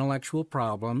encounter intellectual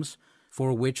problems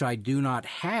for which I do not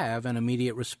have an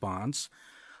immediate response,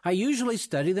 I usually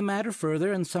study the matter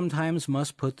further and sometimes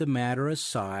must put the matter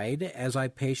aside as I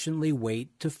patiently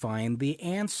wait to find the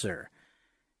answer.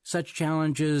 Such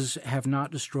challenges have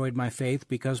not destroyed my faith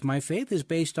because my faith is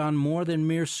based on more than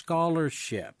mere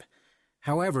scholarship.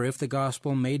 However, if the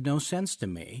gospel made no sense to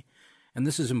me, and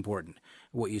this is important,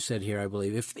 what you said here, I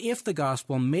believe, if the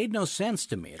gospel made no sense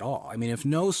to me at all, I mean, if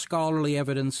no scholarly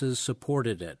evidences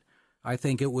supported it, I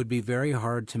think it would be very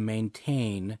hard to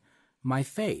maintain my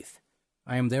faith.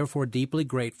 I am therefore deeply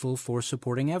grateful for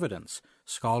supporting evidence,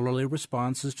 scholarly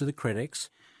responses to the critics,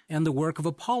 and the work of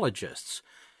apologists.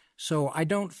 So I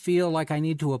don't feel like I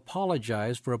need to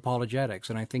apologize for apologetics,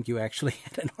 and I think you actually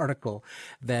had an article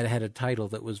that had a title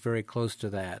that was very close to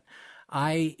that.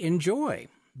 I enjoy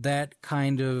that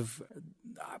kind of,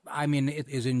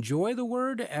 is enjoy the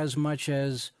word as much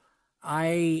as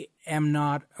I am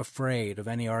not afraid of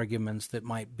any arguments that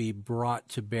might be brought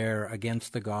to bear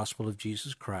against the gospel of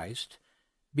Jesus Christ,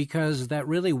 because that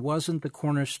really wasn't the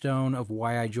cornerstone of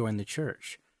why I joined the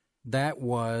church. That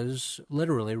was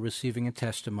literally receiving a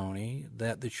testimony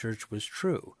that the church was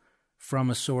true from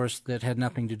a source that had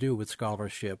nothing to do with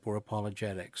scholarship or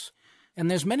apologetics.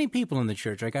 And there's many people in the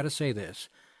church, I got to say this,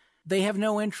 they have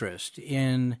no interest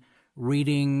in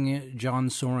reading John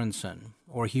Sorensen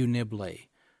or Hugh Nibley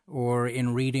or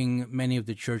in reading many of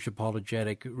the church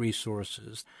apologetic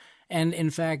resources. And in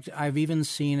fact, I've even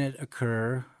seen it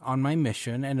occur on my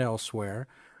mission and elsewhere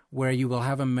where you will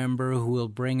have a member who will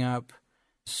bring up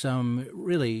some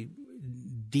really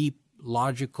deep,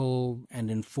 logical,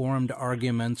 and informed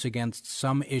arguments against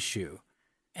some issue.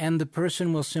 And the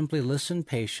person will simply listen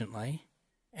patiently,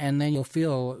 and then you'll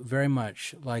feel very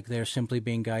much like they're simply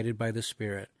being guided by the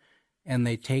Spirit, and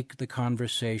they take the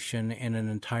conversation in an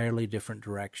entirely different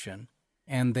direction,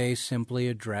 and they simply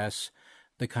address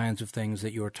the kinds of things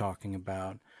that you're talking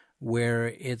about, where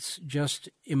it's just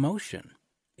emotion.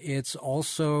 It's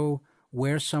also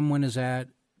where someone is at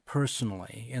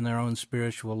personally in their own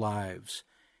spiritual lives,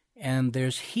 and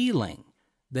there's healing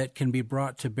that can be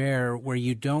brought to bear where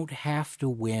you don't have to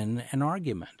win an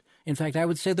argument. In fact, I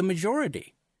would say the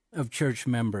majority of church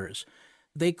members,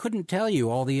 they couldn't tell you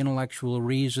all the intellectual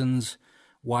reasons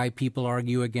why people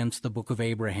argue against the Book of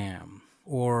Abraham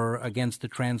or against the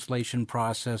translation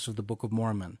process of the Book of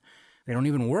Mormon. They don't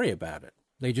even worry about it.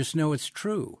 They just know it's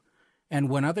true. And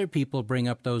when other people bring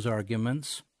up those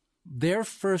arguments, their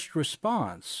first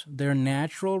response, their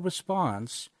natural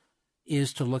response,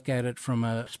 is to look at it from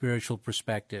a spiritual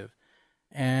perspective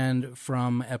and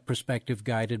from a perspective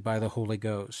guided by the Holy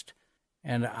Ghost.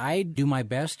 And I do my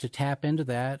best to tap into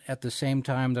that at the same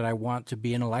time that I want to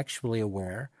be intellectually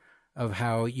aware of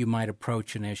how you might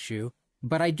approach an issue.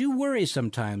 But I do worry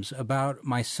sometimes about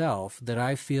myself that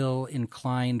I feel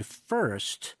inclined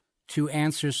first to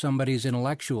answer somebody's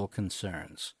intellectual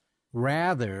concerns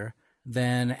rather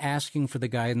than asking for the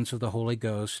guidance of the Holy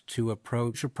Ghost to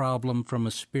approach a problem from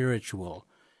a spiritual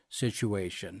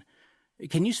situation.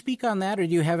 Can you speak on that, or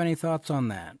do you have any thoughts on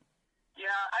that?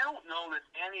 Yeah, I don't know that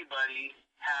anybody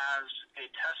has a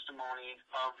testimony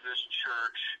of this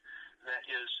church that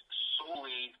is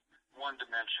solely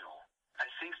one-dimensional. I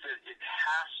think that it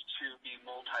has to be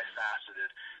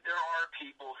multifaceted. There are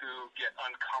people who get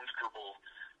uncomfortable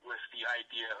with the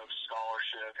idea of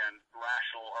scholarship and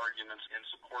rational arguments in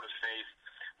support of faith,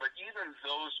 but even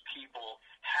those people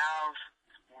have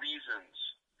reasons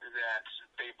that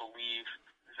they believe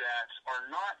that are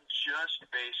not just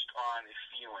based on a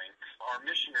feeling. Our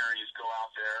missionaries go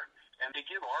out there and they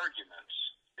give arguments.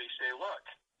 They say, look,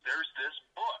 there's this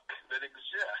book that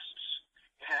exists,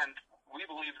 and we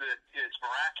believe that it's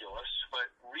miraculous, but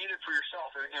read it for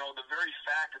yourself. And, the very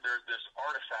fact that there's this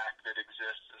artifact that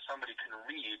exists that somebody can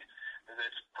read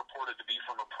that's purported to be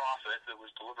from a prophet that was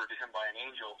delivered to him by an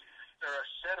angel, there are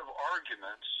a set of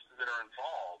arguments that are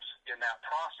involved in that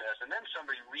process, and then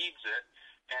somebody reads it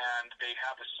and they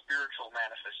have a spiritual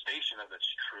manifestation of its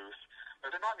truth,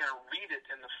 but they're not going to read it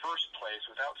in the first place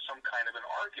without some kind of an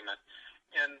argument.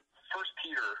 In 1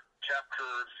 Peter chapter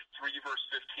 3, verse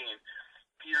 15,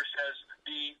 Peter says,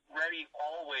 be ready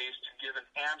always to give an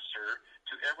answer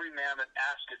to every man that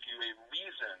asketh you a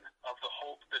reason of the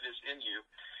hope that is in you.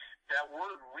 That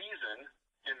word reason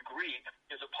in Greek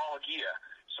is apologia.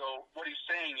 So what he's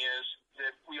saying is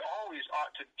that we always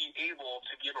ought to be able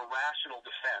to give a rational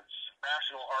defense,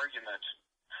 rational argument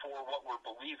for what we're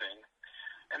believing.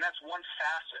 And that's one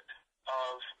facet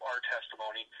of our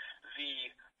testimony.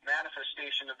 The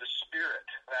manifestation of the Spirit,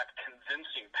 that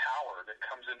convincing power that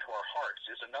comes into our hearts,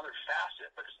 is another facet,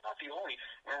 but it's not the only.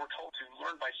 When we're told to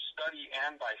learn by study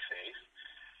and by faith,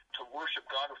 to worship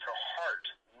God with our heart,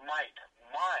 might,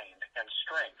 mind, and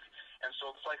strength. And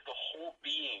so it's like the whole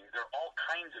being. There are all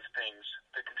kinds of things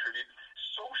that contribute.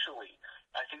 Socially,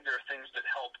 I think there are things that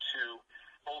help to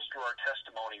bolster our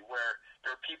testimony, where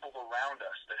there are people around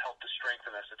us that help to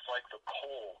strengthen us. It's like the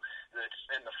coal that's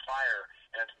in the fire,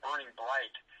 and it's burning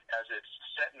bright as it's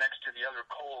set next to the other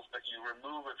coals, but you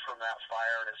remove it from that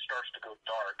fire, and it starts to go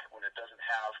dark when it doesn't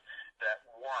have that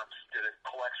warmth that it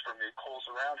collects from the coals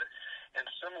around it. And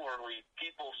similarly,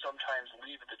 people sometimes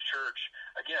leave the church.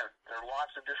 Again, there are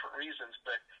lots of different reasons,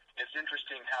 but it's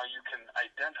interesting how you can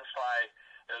identify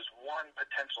as one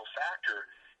potential factor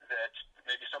that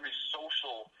maybe somebody's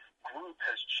social group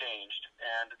has changed,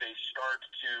 and they start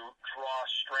to draw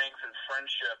strength and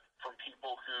friendship from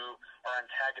people who are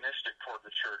antagonistic toward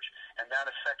the church, and that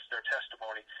affects their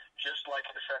testimony, just like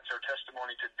it affects our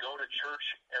testimony to go to church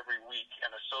every week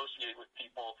and associate with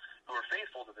people who are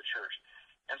faithful to the church.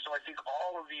 And so I think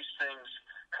all of these things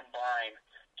combine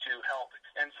to help.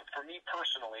 And for me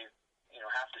personally,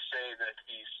 have to say that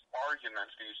these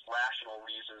arguments, these rational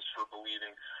reasons for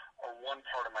believing, are one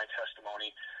part of my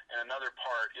testimony, and another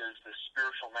part is the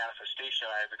spiritual manifestation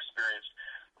I have experienced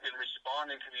in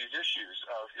responding to these issues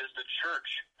of, is the church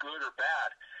good or bad?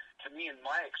 To me, in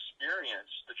my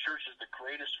experience, the church is the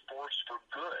greatest force for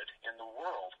good in the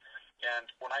world. And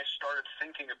when I started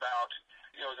thinking about,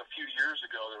 it was a few years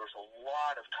ago, there was a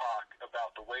lot of talk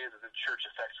about the way that the church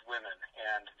affects women,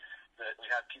 and that we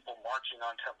had people marching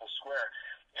on Temple Square.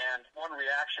 And one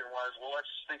reaction was, well,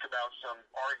 let's think about some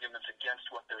arguments against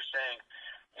what they're saying.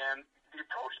 And the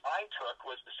approach I took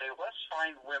was to say, let's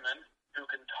find women who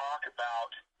can talk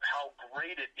about how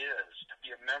great it is to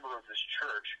be a member of this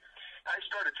church. I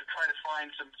started to try to find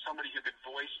somebody who could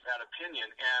voice that opinion,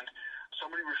 and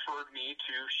somebody referred me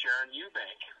to Sharon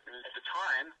Eubank, who at the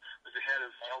time was the head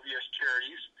of LDS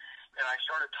Charities. And I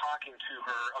started talking to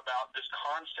her about this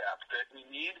concept that we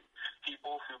need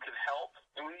people who can help,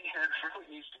 and it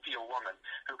really needs to be a woman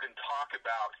who can talk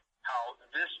about how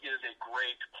this is a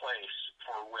great place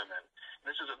for women.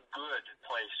 This is a good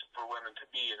place for women to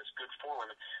be, and it's good for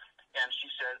women. And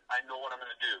she said, I know what I'm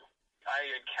going to do.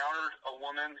 I encountered a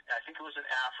woman, I think it was in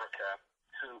Africa,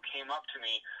 who came up to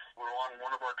me. We were on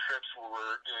one of our trips where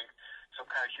we're doing some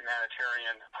kind of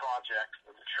humanitarian project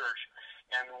with the church.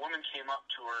 And the woman came up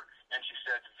to her, and she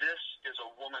said, this is a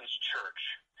woman's church.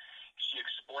 She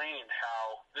explained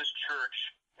how this church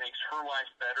makes her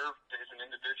life better as an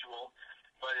individual,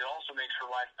 but it also makes her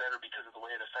life better because of the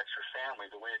way it affects her family,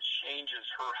 the way it changes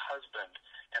her husband,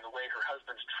 and the way her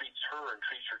husband treats her and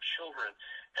treats her children.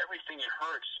 Everything in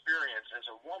her experience as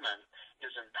a woman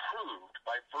is improved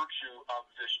by virtue of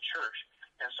this church.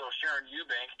 And so Sharon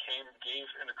Eubank gave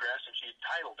an address, and she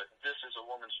titled it, "This is a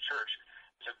Woman's Church."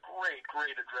 It's a great,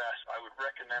 great address. I would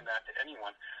recommend that to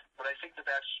anyone. But I think that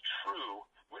that's true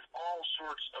with all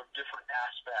sorts of different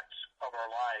aspects of our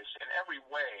lives in every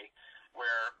way,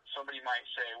 where somebody might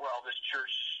say, well, this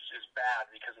church is bad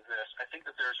because of this. I think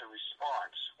that there's a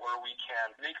response where we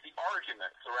can make the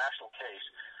argument, the rational case,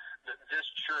 that this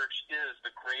church is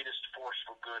the greatest force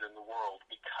for good in the world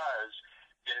because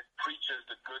it preaches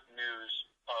the good news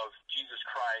of Jesus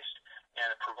Christ,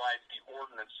 and it provides the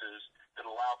ordinances that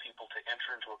allow people to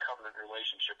enter into a covenant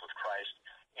relationship with Christ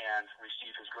and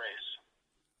receive his grace.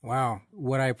 Wow.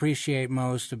 What I appreciate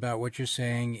most about what you're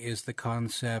saying is the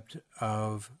concept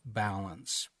of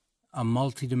balance, a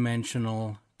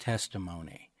multidimensional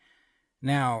testimony.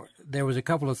 Now, there was a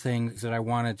couple of things that I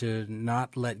wanted to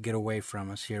not let get away from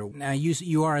us here. Now,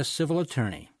 you are a civil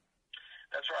attorney.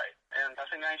 That's right. And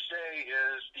nothing I say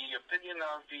is the opinion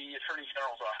of the Attorney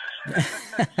General's office.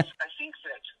 I think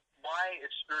that my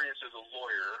experience as a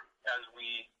lawyer, as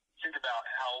we think about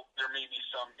how there may be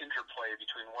some interplay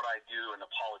between what I do and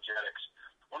apologetics,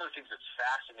 one of the things that's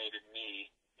fascinated me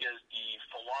is the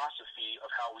philosophy of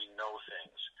how we know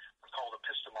things. It's called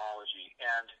epistemology.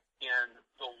 And in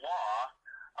the law,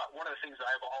 one of the things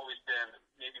I've always been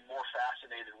maybe more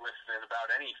fascinated with than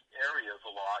about any area of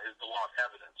the law is the law of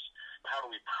evidence. How do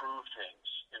we prove things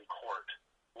in court?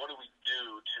 What do we do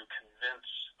to convince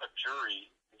a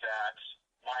jury that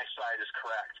my side is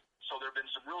correct? So there have been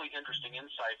some really interesting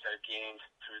insights I've gained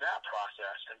through that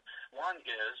process. And one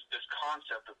is this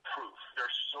concept of proof.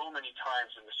 There's so many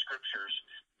times in the scriptures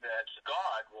that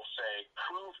God will say,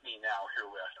 prove me now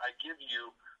herewith. I give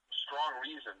you strong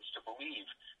reasons to believe.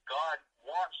 God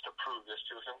wants to prove this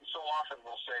to us. And so often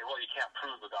we'll say, well, you can't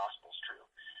prove the gospel's true.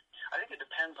 I think it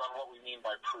depends on what we mean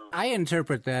by proof. I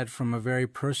interpret that from a very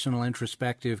personal,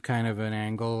 introspective kind of an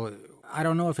angle. I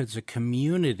don't know if it's a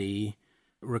community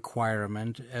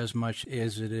requirement as much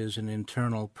as it is an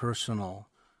internal personal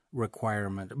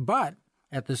requirement. But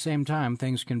at the same time,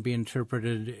 things can be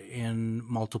interpreted in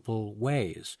multiple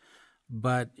ways.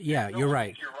 But yeah, you're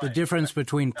right. The difference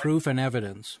between proof and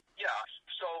evidence. Yeah,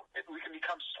 so we can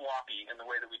become sloppy in the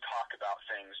way that we talk about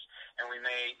things, and we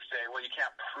may say, well, you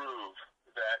can't prove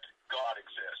that God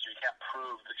exists, or you can't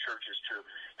prove the church is true.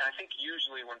 And I think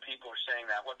usually when people are saying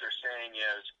that, what they're saying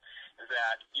is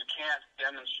that you can't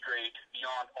demonstrate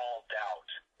beyond all doubt,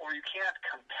 or you can't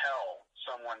compel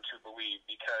someone to believe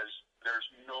because there's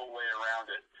no way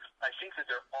around it. I think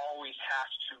that there always has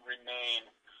to remain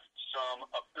some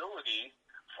ability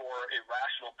for a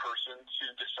rational person to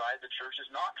decide the church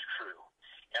is not true.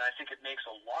 And I think it makes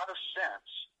a lot of sense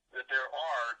that there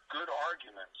are good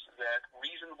arguments that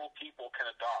reasonable people can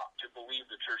adopt to believe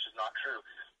the church is not true.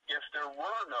 If there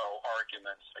were no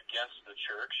arguments against the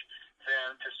church,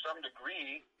 then to some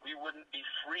degree we wouldn't be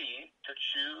free to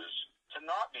choose to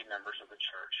not be members of the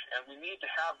church. And we need to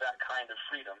have that kind of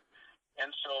freedom.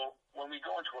 And so when we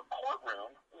go into a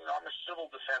courtroom, I'm a civil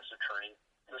defense attorney,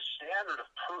 the standard of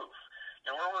proof,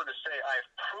 in order to say I've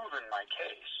proven my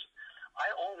case, I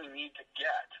only need to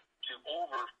get to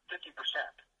over 50%.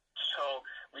 So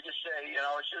we just say,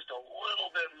 it's just a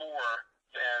little bit more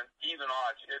than even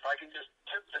odds. If I can just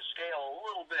tip the scale a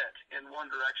little bit in one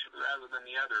direction rather than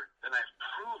the other, then I've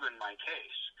proven my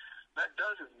case. That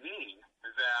doesn't mean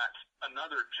that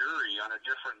another jury on a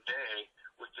different day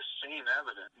with the same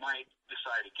evidence might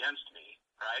decide against me,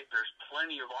 right? There's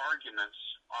plenty of arguments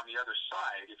on the other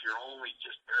side if you're only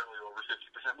just barely over 50%.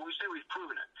 But we say we've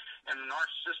proven it. And in our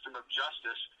system of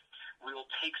justice, we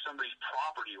will take somebody's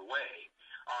property away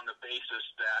on the basis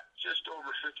that just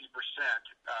over 50%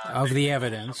 of the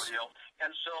evidence. And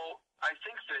so I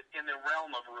think that in the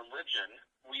realm of religion,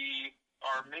 we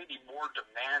are maybe more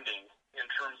demanding in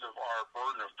terms of our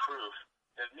burden of proof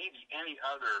than maybe any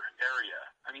other area.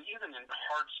 I mean, even in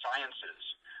hard sciences,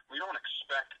 we don't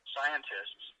expect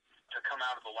scientists to come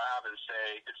out of the lab and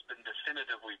say it's been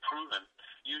definitively proven.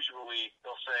 Usually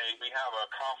they'll say we have a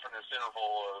confidence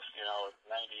interval of 99%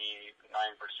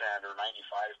 or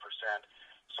 95%.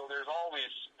 So there's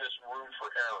always this room for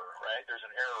error, right? There's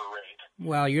an error rate.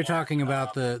 Well, you're talking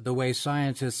about the way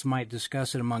scientists might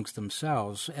discuss it amongst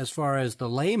themselves. As far as the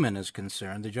layman is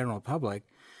concerned, the general public,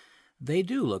 they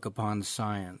do look upon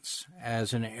science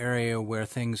as an area where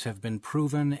things have been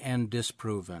proven and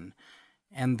disproven.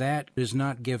 And that is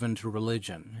not given to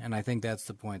religion. And I think that's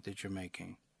the point that you're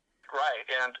making. Right.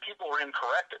 And people are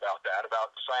incorrect about that,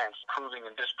 about science proving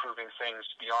and disproving things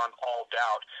beyond all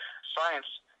doubt. Science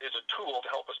is a tool to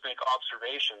help us make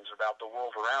observations about the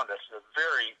world around us. It's a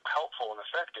very helpful and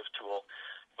effective tool.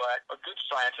 But a good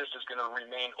scientist is going to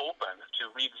remain open to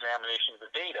re-examination of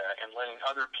the data and letting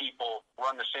other people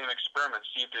run the same experiment,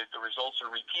 see if the results are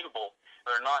repeatable.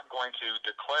 They're not going to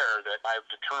declare that I've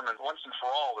determined once and for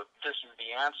all that this is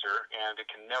the answer and it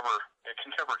can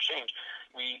never change.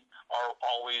 We are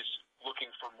always looking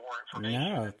for more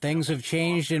information. No, things have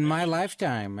changed in my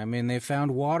lifetime. I mean, they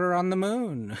found water on the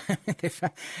moon.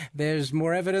 There's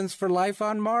more evidence for life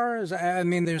on Mars. I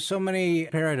mean, there's so many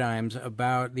paradigms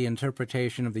about the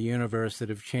interpretation of the universe that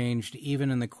have changed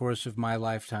even in the course of my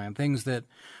lifetime. Things that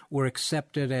were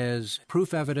accepted as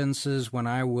proof evidences when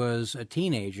I was a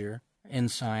teenager in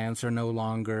science are no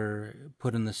longer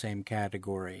put in the same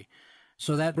category.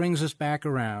 So that brings us back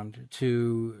around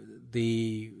to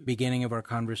the beginning of our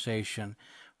conversation.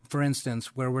 For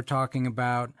instance, where we're talking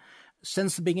about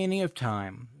since the beginning of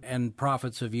time, and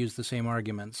prophets have used the same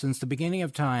argument, since the beginning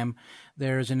of time,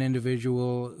 there's an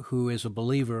individual who is a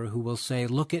believer who will say,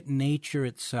 look at nature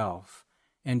itself,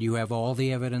 and you have all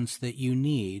the evidence that you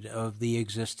need of the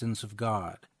existence of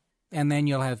God. And then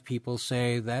you'll have people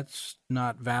say, that's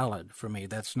not valid for me,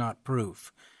 that's not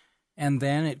proof. And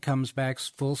then it comes back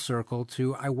full circle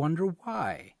to, I wonder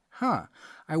why.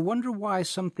 I wonder why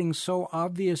something so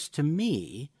obvious to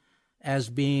me as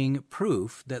being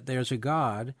proof that there's a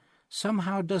God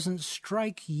somehow doesn't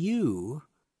strike you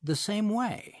the same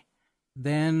way.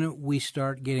 Then we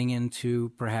start getting into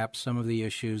perhaps some of the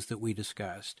issues that we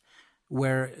discussed,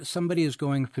 where somebody is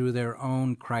going through their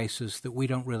own crisis that we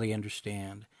don't really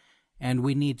understand. And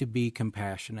we need to be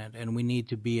compassionate, and we need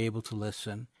to be able to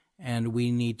listen. And we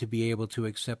need to be able to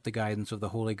accept the guidance of the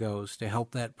Holy Ghost to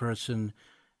help that person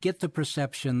get the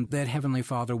perception that Heavenly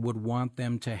Father would want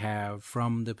them to have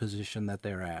from the position that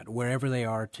they're at, wherever they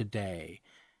are today.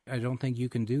 I don't think you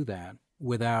can do that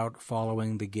without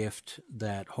following the gift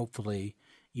that hopefully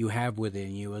you have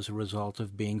within you as a result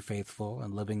of being faithful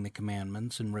and living the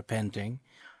commandments and repenting,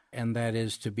 and that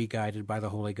is to be guided by the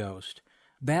Holy Ghost.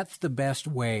 That's the best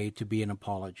way to be an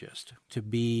apologist, to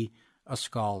be a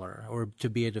scholar, or to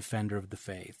be a defender of the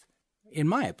faith, in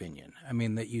my opinion. I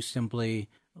mean, that you simply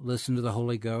listen to the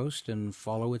Holy Ghost and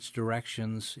follow its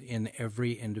directions in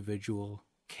every individual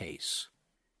case.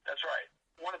 That's right.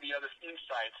 One of the other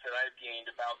insights that I've gained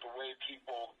about the way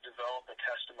people develop a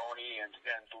testimony and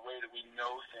the way that we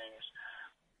know things,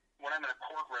 when I'm in a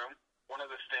courtroom, one of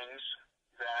the things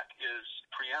that is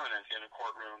preeminent in a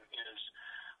courtroom is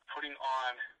putting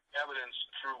on evidence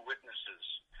through witnesses.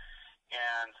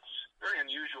 And it's very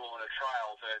unusual in a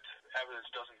trial that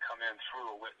evidence doesn't come in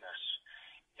through a witness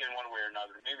in one way or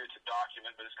another. Maybe it's a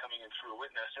document, but it's coming in through a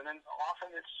witness. And then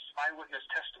often it's eyewitness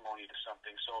testimony to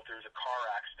something. So if there's a car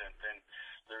accident, then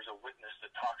there's a witness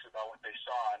that talks about what they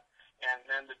saw. And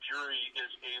then the jury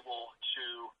is able to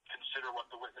consider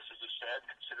what the witnesses have said,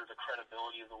 consider the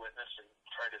credibility of the witness, and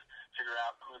try to figure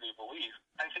out who they believe.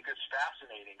 I think it's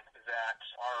fascinating that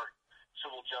our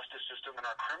civil justice system and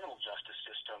our criminal justice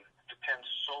system depends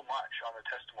so much on the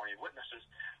testimony of witnesses.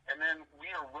 And then we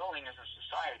are willing as a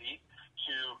society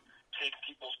to take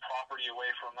people's property away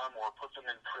from them or put them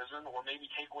in prison or maybe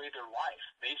take away their life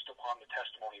based upon the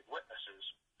testimony of witnesses.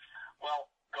 Well,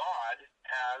 God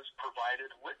has provided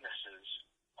witnesses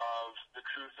of the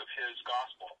truth of his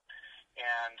gospel.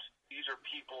 And these are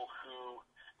people who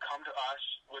come to us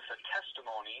with a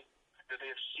testimony that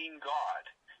they have seen God.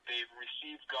 They've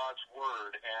received God's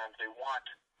word, and they want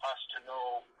us to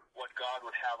know what God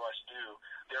would have us do.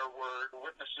 There were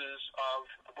witnesses of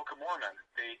the Book of Mormon.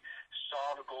 They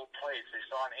saw the gold plates. They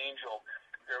saw an angel.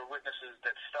 There were witnesses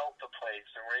that felt the plates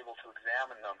and were able to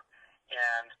examine them,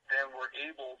 and then were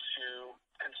able to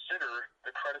consider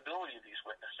the credibility of these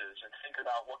witnesses and think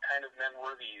about what kind of men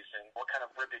were these and what kind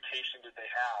of reputation did they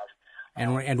have.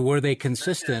 And were they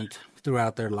consistent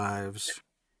throughout their lives?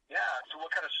 Yeah, so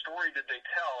what kind of story did they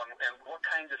tell, and what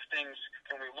kinds of things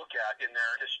can we look at in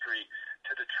their history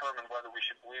to determine whether we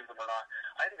should believe them or not?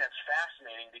 I think that's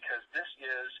fascinating because this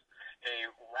is a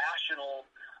rational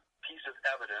piece of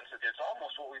evidence. It's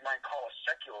almost what we might call a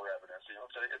secular evidence. You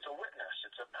know, it's a witness.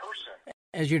 It's a person.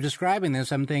 As you're describing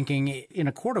this, I'm thinking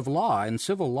in a court of law, in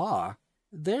civil law,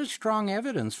 there's strong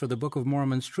evidence for the Book of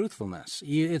Mormon's truthfulness.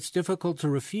 It's difficult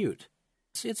to refute.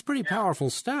 It's pretty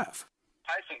powerful stuff.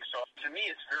 I think so. To me,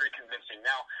 it's very convincing.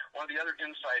 Now, one of the other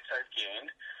insights I've gained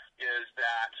is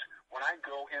that when I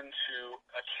go into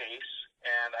a case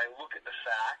and I look at the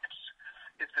facts,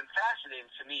 it's been fascinating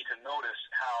to me to notice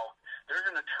how there's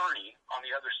an attorney on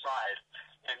the other side,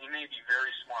 and he may be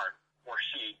very smart, or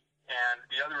she, and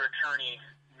the other attorney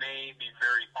may be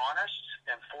very honest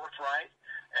and forthright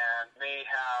and may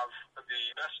have the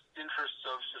best interests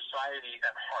of society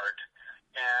at heart,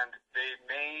 and they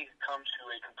may come to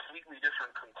a completely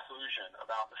different conclusion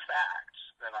about the facts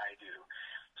than I do.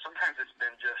 Sometimes it's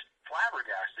been just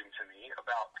flabbergasting to me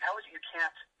about how is it you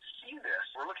can't see this?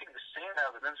 We're looking at the same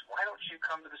evidence. Why don't you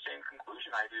come to the same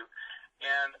conclusion I do?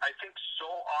 And I think so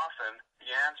often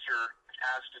the answer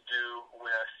has to do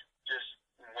with just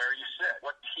where you sit,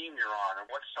 what team you're on, or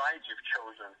what side you've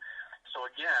chosen. So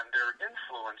again, there are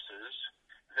influences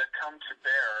that come to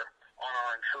bear on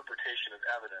our interpretation of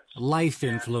evidence. Life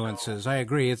influences. I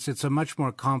agree. It's a much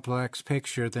more complex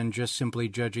picture than just simply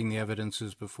judging the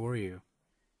evidences before you.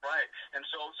 Right. And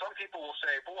so some people will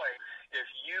say, boy, if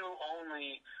you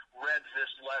only read this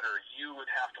letter, you would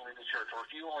have to leave the church. Or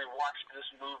if you only watched this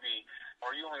movie,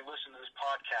 or you only listened to this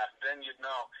podcast, then you'd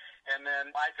know. And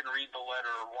then I can read the letter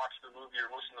or watch the movie or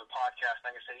listen to the podcast, and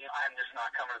I can say, I'm just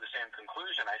not coming to the same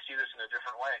conclusion. I see this in a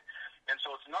different way. And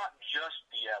so it's not just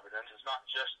the evidence. It's not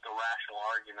just the rational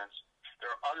arguments. There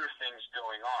are other things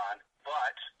going on,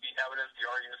 but the evidence, the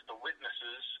arguments, the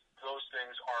witnesses, those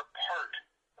things are part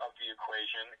of the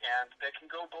equation, and they can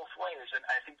go both ways. And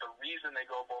I think the reason they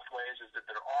go both ways is that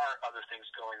there are other things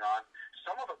going on.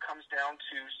 Some of it comes down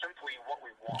to simply what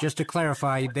we want. Just to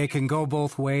clarify, they can go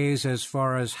both ways as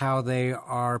far as how they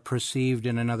are perceived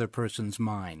in another person's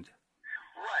mind.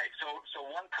 Right. So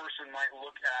one person might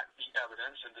look at the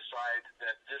evidence and decide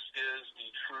that this is the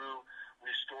true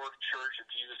restored church of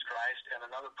Jesus Christ, and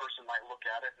another person might look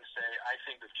at it and say, I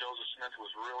think that Joseph Smith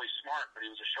was really smart, but he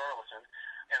was a charlatan,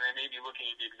 and they may be looking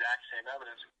at the exact same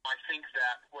evidence. I think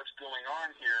that what's going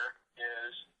on here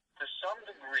is, to some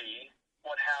degree,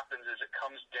 what happens is it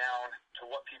comes down to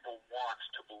what people want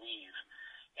to believe.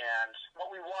 And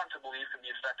what we want to believe can be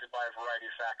affected by a variety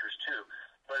of factors, too.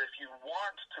 But if you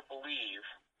want to believe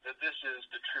that this is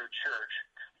the true church,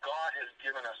 God has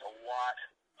given us a lot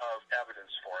of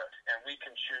evidence for it, and we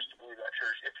can choose to believe that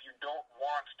church. If you don't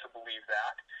want to believe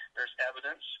that, there's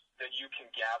evidence that you can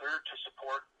gather to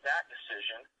support that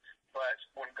decision. But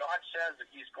when God says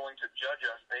that he's going to judge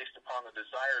us based upon the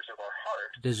desires of our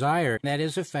heart... Desire, that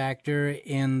is a factor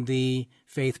in the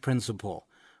faith principle.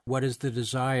 What is the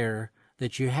desire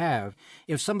that you have?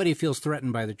 If somebody feels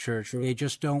threatened by the church, or they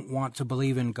just don't want to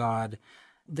believe in God,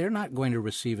 they're not going to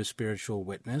receive a spiritual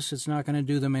witness. It's not going to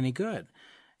do them any good.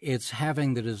 It's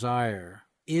having the desire.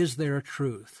 Is there a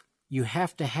truth? You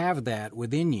have to have that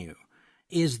within you.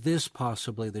 Is this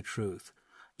possibly the truth?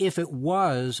 If it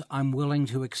was, I'm willing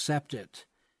to accept it.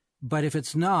 But if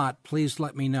it's not, please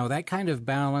let me know. That kind of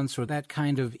balance or that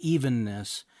kind of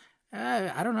evenness,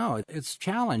 I don't know. It's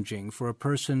challenging for a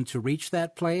person to reach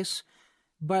that place.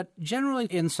 But generally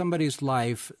in somebody's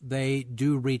life, they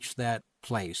do reach that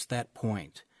place, that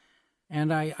point.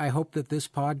 And I hope that this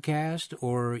podcast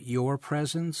or your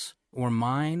presence or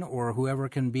mine or whoever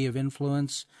can be of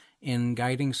influence in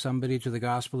guiding somebody to the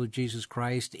gospel of Jesus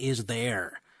Christ is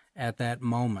there at that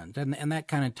moment. And that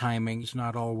kind of timing is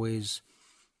not always,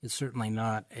 it's certainly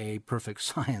not a perfect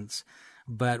science,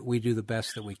 but we do the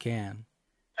best that we can.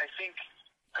 I think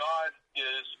God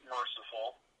is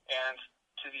merciful, and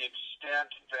to the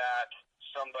extent that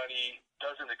somebody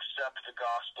doesn't accept the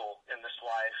gospel in this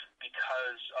life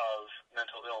because of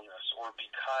mental illness, or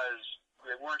because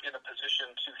they weren't in a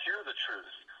position to hear the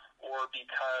truth, or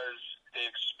because they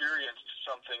experienced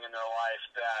something in their life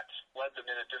that led them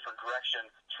in a different direction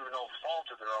through no fault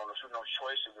of their own or through no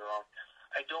choice of their own,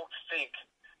 I don't think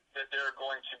that they're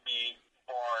going to be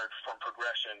barred from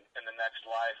progression in the next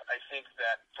life. I think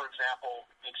that, for example,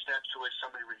 the extent to which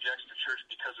somebody rejects the church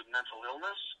because of mental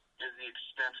illness is the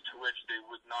extent to which they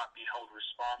would not be held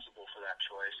responsible for that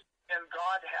choice. And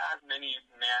God has many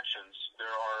mansions. There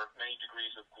are many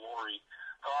degrees of glory.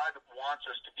 God wants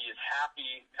us to be as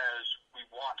happy as we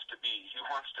want to be. He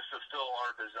wants to fulfill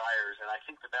our desires, and I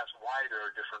think that that's why there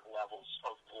are different levels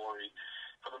of glory.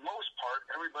 For the most part,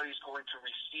 everybody's going to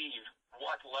receive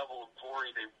what level of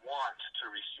glory they want to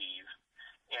receive.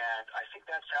 And I think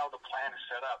that's how the plan is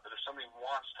set up, that if somebody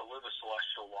wants to live a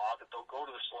celestial law, that they'll go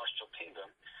to the celestial kingdom.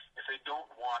 If they don't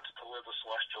want to live a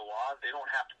celestial law, they don't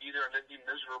have to be there, and they'd be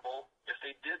miserable if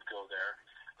they did go there.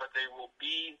 But they will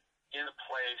be in a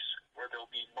place where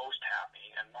they'll be most happy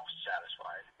and most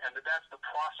satisfied. And that's the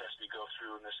process we go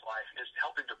through in this life, is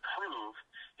helping to prove,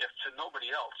 if to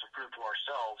nobody else, to prove to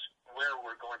ourselves where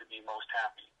we're going to be most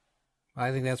happy.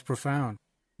 I think that's profound.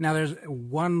 Now, there's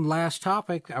one last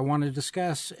topic I want to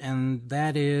discuss, and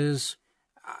that is,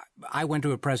 I went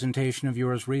to a presentation of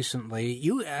yours recently.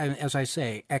 You, as I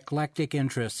say, eclectic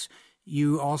interests.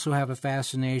 You also have a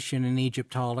fascination in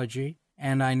Egyptology,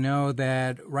 And I know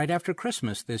that right after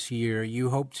Christmas this year,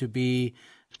 you hope to be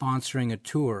sponsoring a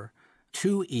tour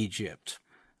to Egypt.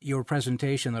 Your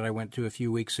presentation that I went to a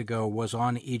few weeks ago was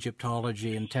on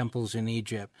Egyptology and temples in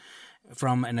Egypt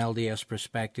from an LDS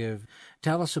perspective.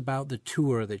 Tell us about the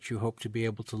tour that you hope to be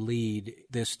able to lead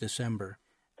this December.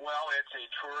 Well, it's a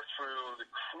tour through the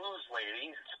Cruise Lady.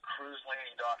 It's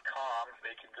cruiselady.com.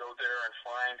 They can go there and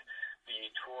find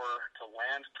the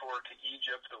land tour to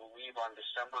Egypt that will leave on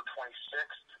December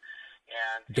 26th.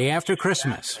 And day after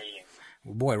Christmas.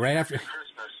 Boy, right after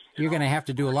Christmas. You're going to have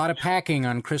to do a lot of packing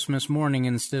on Christmas morning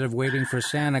instead of waiting for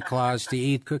Santa Claus to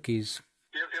eat cookies.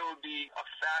 It would be a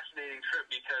fascinating trip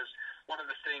because one of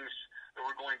the things that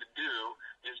we're going to do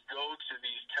is go to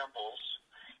these temples,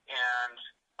 and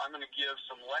I'm going to give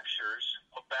some lectures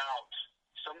about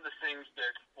some of the things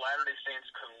that Latter-day Saints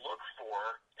can look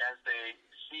for as they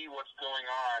see what's going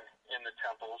on in the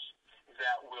temples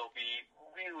that will be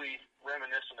really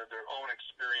reminiscent of their own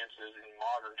experiences in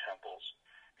modern temples.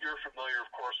 You're familiar, of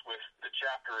course, with the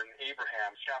chapter in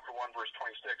Abraham, chapter 1, verse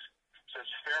 26. Says,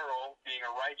 Pharaoh, being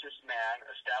a righteous man,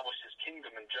 established his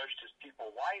kingdom and judged his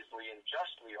people wisely and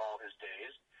justly all his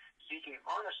days, seeking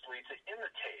earnestly to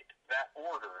imitate that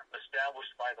order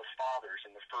established by the fathers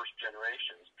in the first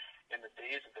generations, in the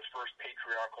days of the first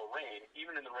patriarchal reign,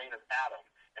 even in the reign of Adam,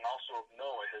 and also of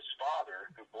Noah, his father,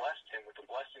 who blessed him with the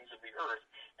blessings of the earth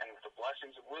and with the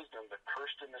blessings of wisdom that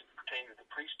cursed him as pertaining to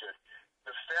the priesthood.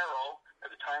 The Pharaoh,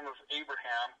 at the time of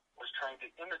Abraham, was trying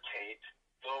to imitate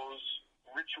those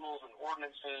rituals and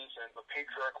ordinances and the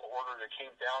patriarchal order that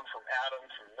came down from Adam,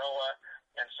 from Noah.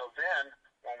 And so then,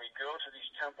 when we go to these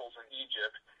temples in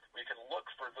Egypt, we can look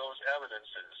for those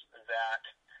evidences that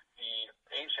the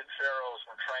ancient pharaohs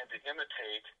were trying to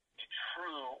imitate the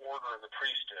true order of the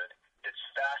priesthood. It's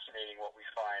fascinating what we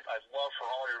find. I'd love for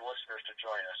all your listeners to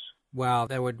join us. Well,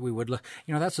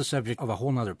 that's the subject of a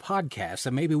whole nother podcast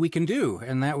that maybe we can do.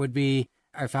 And that would be,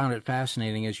 I found it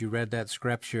fascinating as you read that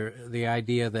scripture, the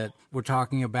idea that we're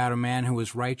talking about a man who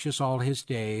was righteous all his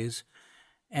days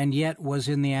and yet was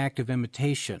in the act of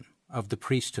imitation of the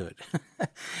priesthood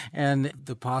and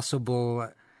the possible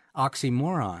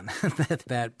oxymoron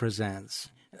that presents.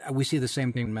 We see the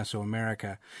same thing in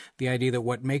Mesoamerica, the idea that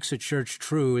what makes a church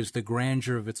true is the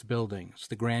grandeur of its buildings,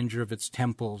 the grandeur of its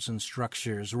temples and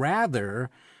structures, rather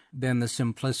than the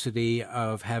simplicity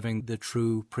of having the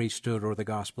true priesthood or the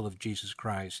gospel of Jesus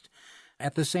Christ.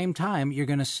 At the same time, you're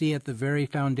going to see at the very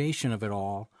foundation of it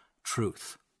all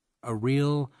truth, a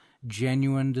real,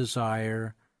 genuine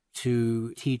desire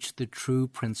to teach the true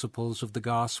principles of the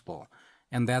gospel.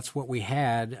 And that's what we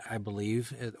had, I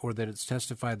believe, or that it's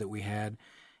testified that we had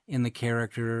in the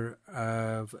character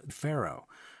of Pharaoh.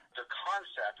 The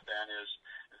concept, then, is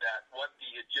that what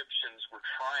the Egyptians were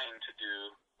trying to do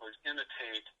was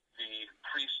imitate the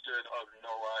priesthood of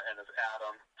Noah and of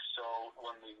Adam. So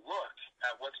when we look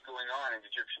at what's going on in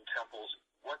Egyptian temples,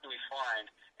 what do we find?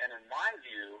 And in my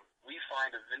view, we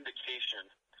find a vindication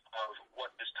of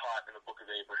what is taught in the book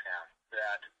of Abraham,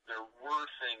 that there were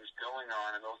things going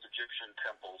on in those Egyptian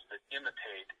temples that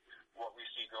imitate what we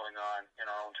see going on in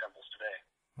our own temples today.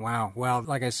 Wow. Well,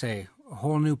 like I say, a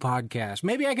whole new podcast.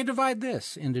 Maybe I could divide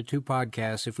this into two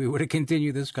podcasts if we were to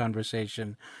continue this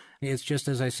conversation. It's just,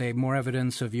 as I say, more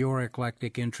evidence of your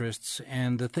eclectic interests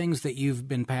and the things that you've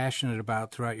been passionate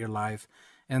about throughout your life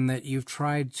and that you've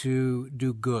tried to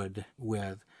do good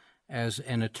with as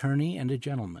an attorney and a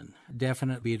gentleman.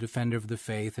 Definitely a defender of the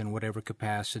faith in whatever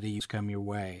capacity has come your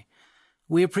way.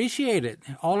 We appreciate it,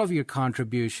 all of your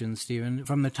contributions, Stephen,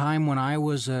 from the time when I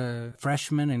was a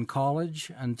freshman in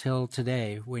college until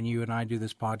today, when you and I do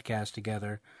this podcast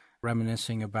together,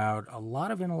 reminiscing about a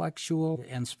lot of intellectual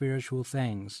and spiritual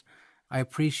things. I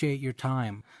appreciate your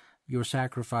time, your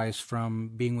sacrifice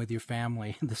from being with your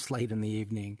family this late in the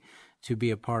evening to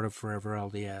be a part of Forever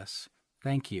LDS.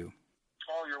 Thank you.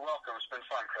 Oh, you're welcome. It's been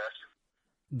fun, Chris.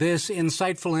 This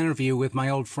insightful interview with my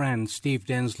old friend Steve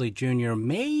Densley Jr.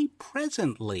 may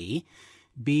presently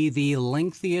be the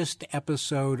lengthiest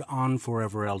episode on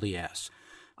Forever LDS.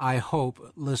 I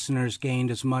hope listeners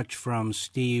gained as much from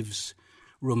Steve's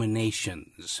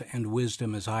ruminations and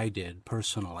wisdom as I did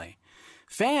personally.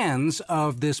 Fans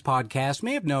of this podcast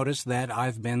may have noticed that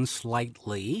I've been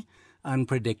slightly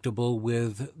unpredictable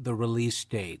with the release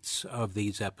dates of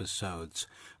these episodes.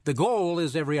 The goal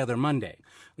is every other Monday.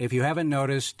 If you haven't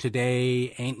noticed,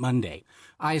 today ain't Monday.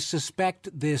 I suspect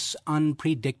this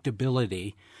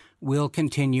unpredictability will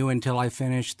continue until I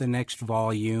finish the next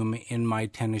volume in my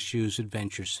Tennis Shoes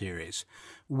Adventure series,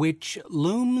 which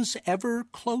looms ever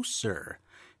closer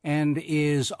and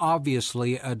is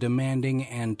obviously a demanding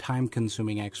and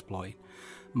time-consuming exploit.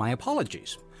 My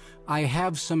apologies. I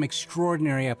have some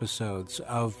extraordinary episodes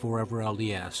of Forever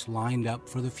LDS lined up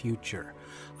for the future.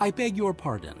 I beg your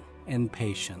pardon and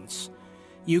patience.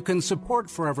 You can support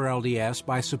Forever LDS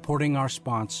by supporting our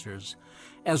sponsors.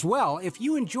 As well, if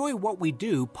you enjoy what we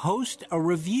do, post a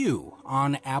review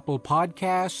on Apple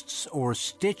Podcasts or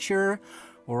Stitcher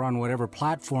or on whatever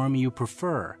platform you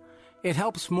prefer. It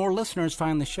helps more listeners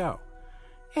find the show.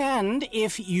 And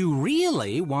if you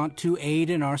really want to aid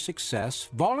in our success,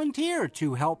 volunteer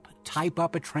to help type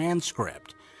up a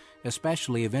transcript,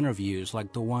 especially of interviews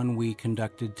like the one we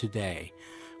conducted today.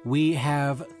 We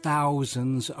have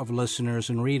thousands of listeners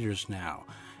and readers now.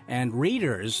 And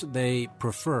readers, they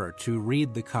prefer to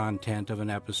read the content of an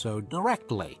episode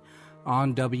directly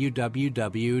on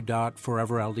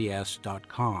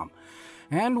www.foreverlds.com.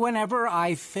 And whenever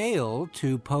I fail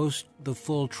to post the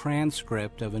full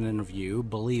transcript of an interview,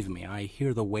 believe me, I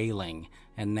hear the wailing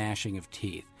and gnashing of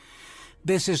teeth.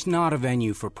 This is not a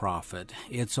venue for profit.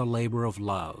 It's a labor of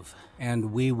love,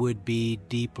 and we would be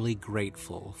deeply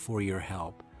grateful for your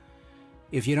help.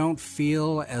 If you don't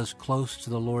feel as close to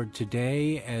the Lord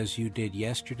today as you did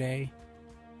yesterday,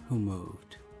 who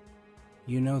moved?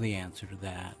 You know the answer to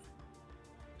that.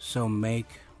 So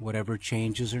make whatever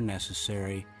changes are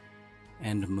necessary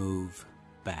and move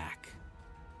back.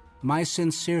 My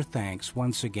sincere thanks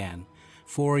once again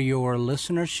for your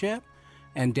listenership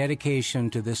and dedication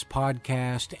to this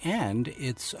podcast and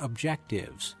its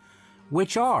objectives,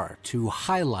 which are to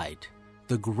highlight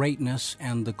the greatness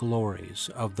and the glories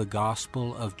of the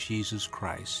gospel of Jesus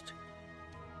Christ.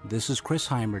 This is Chris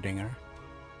Heimerdinger,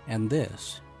 and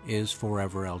this is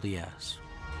Forever LDS.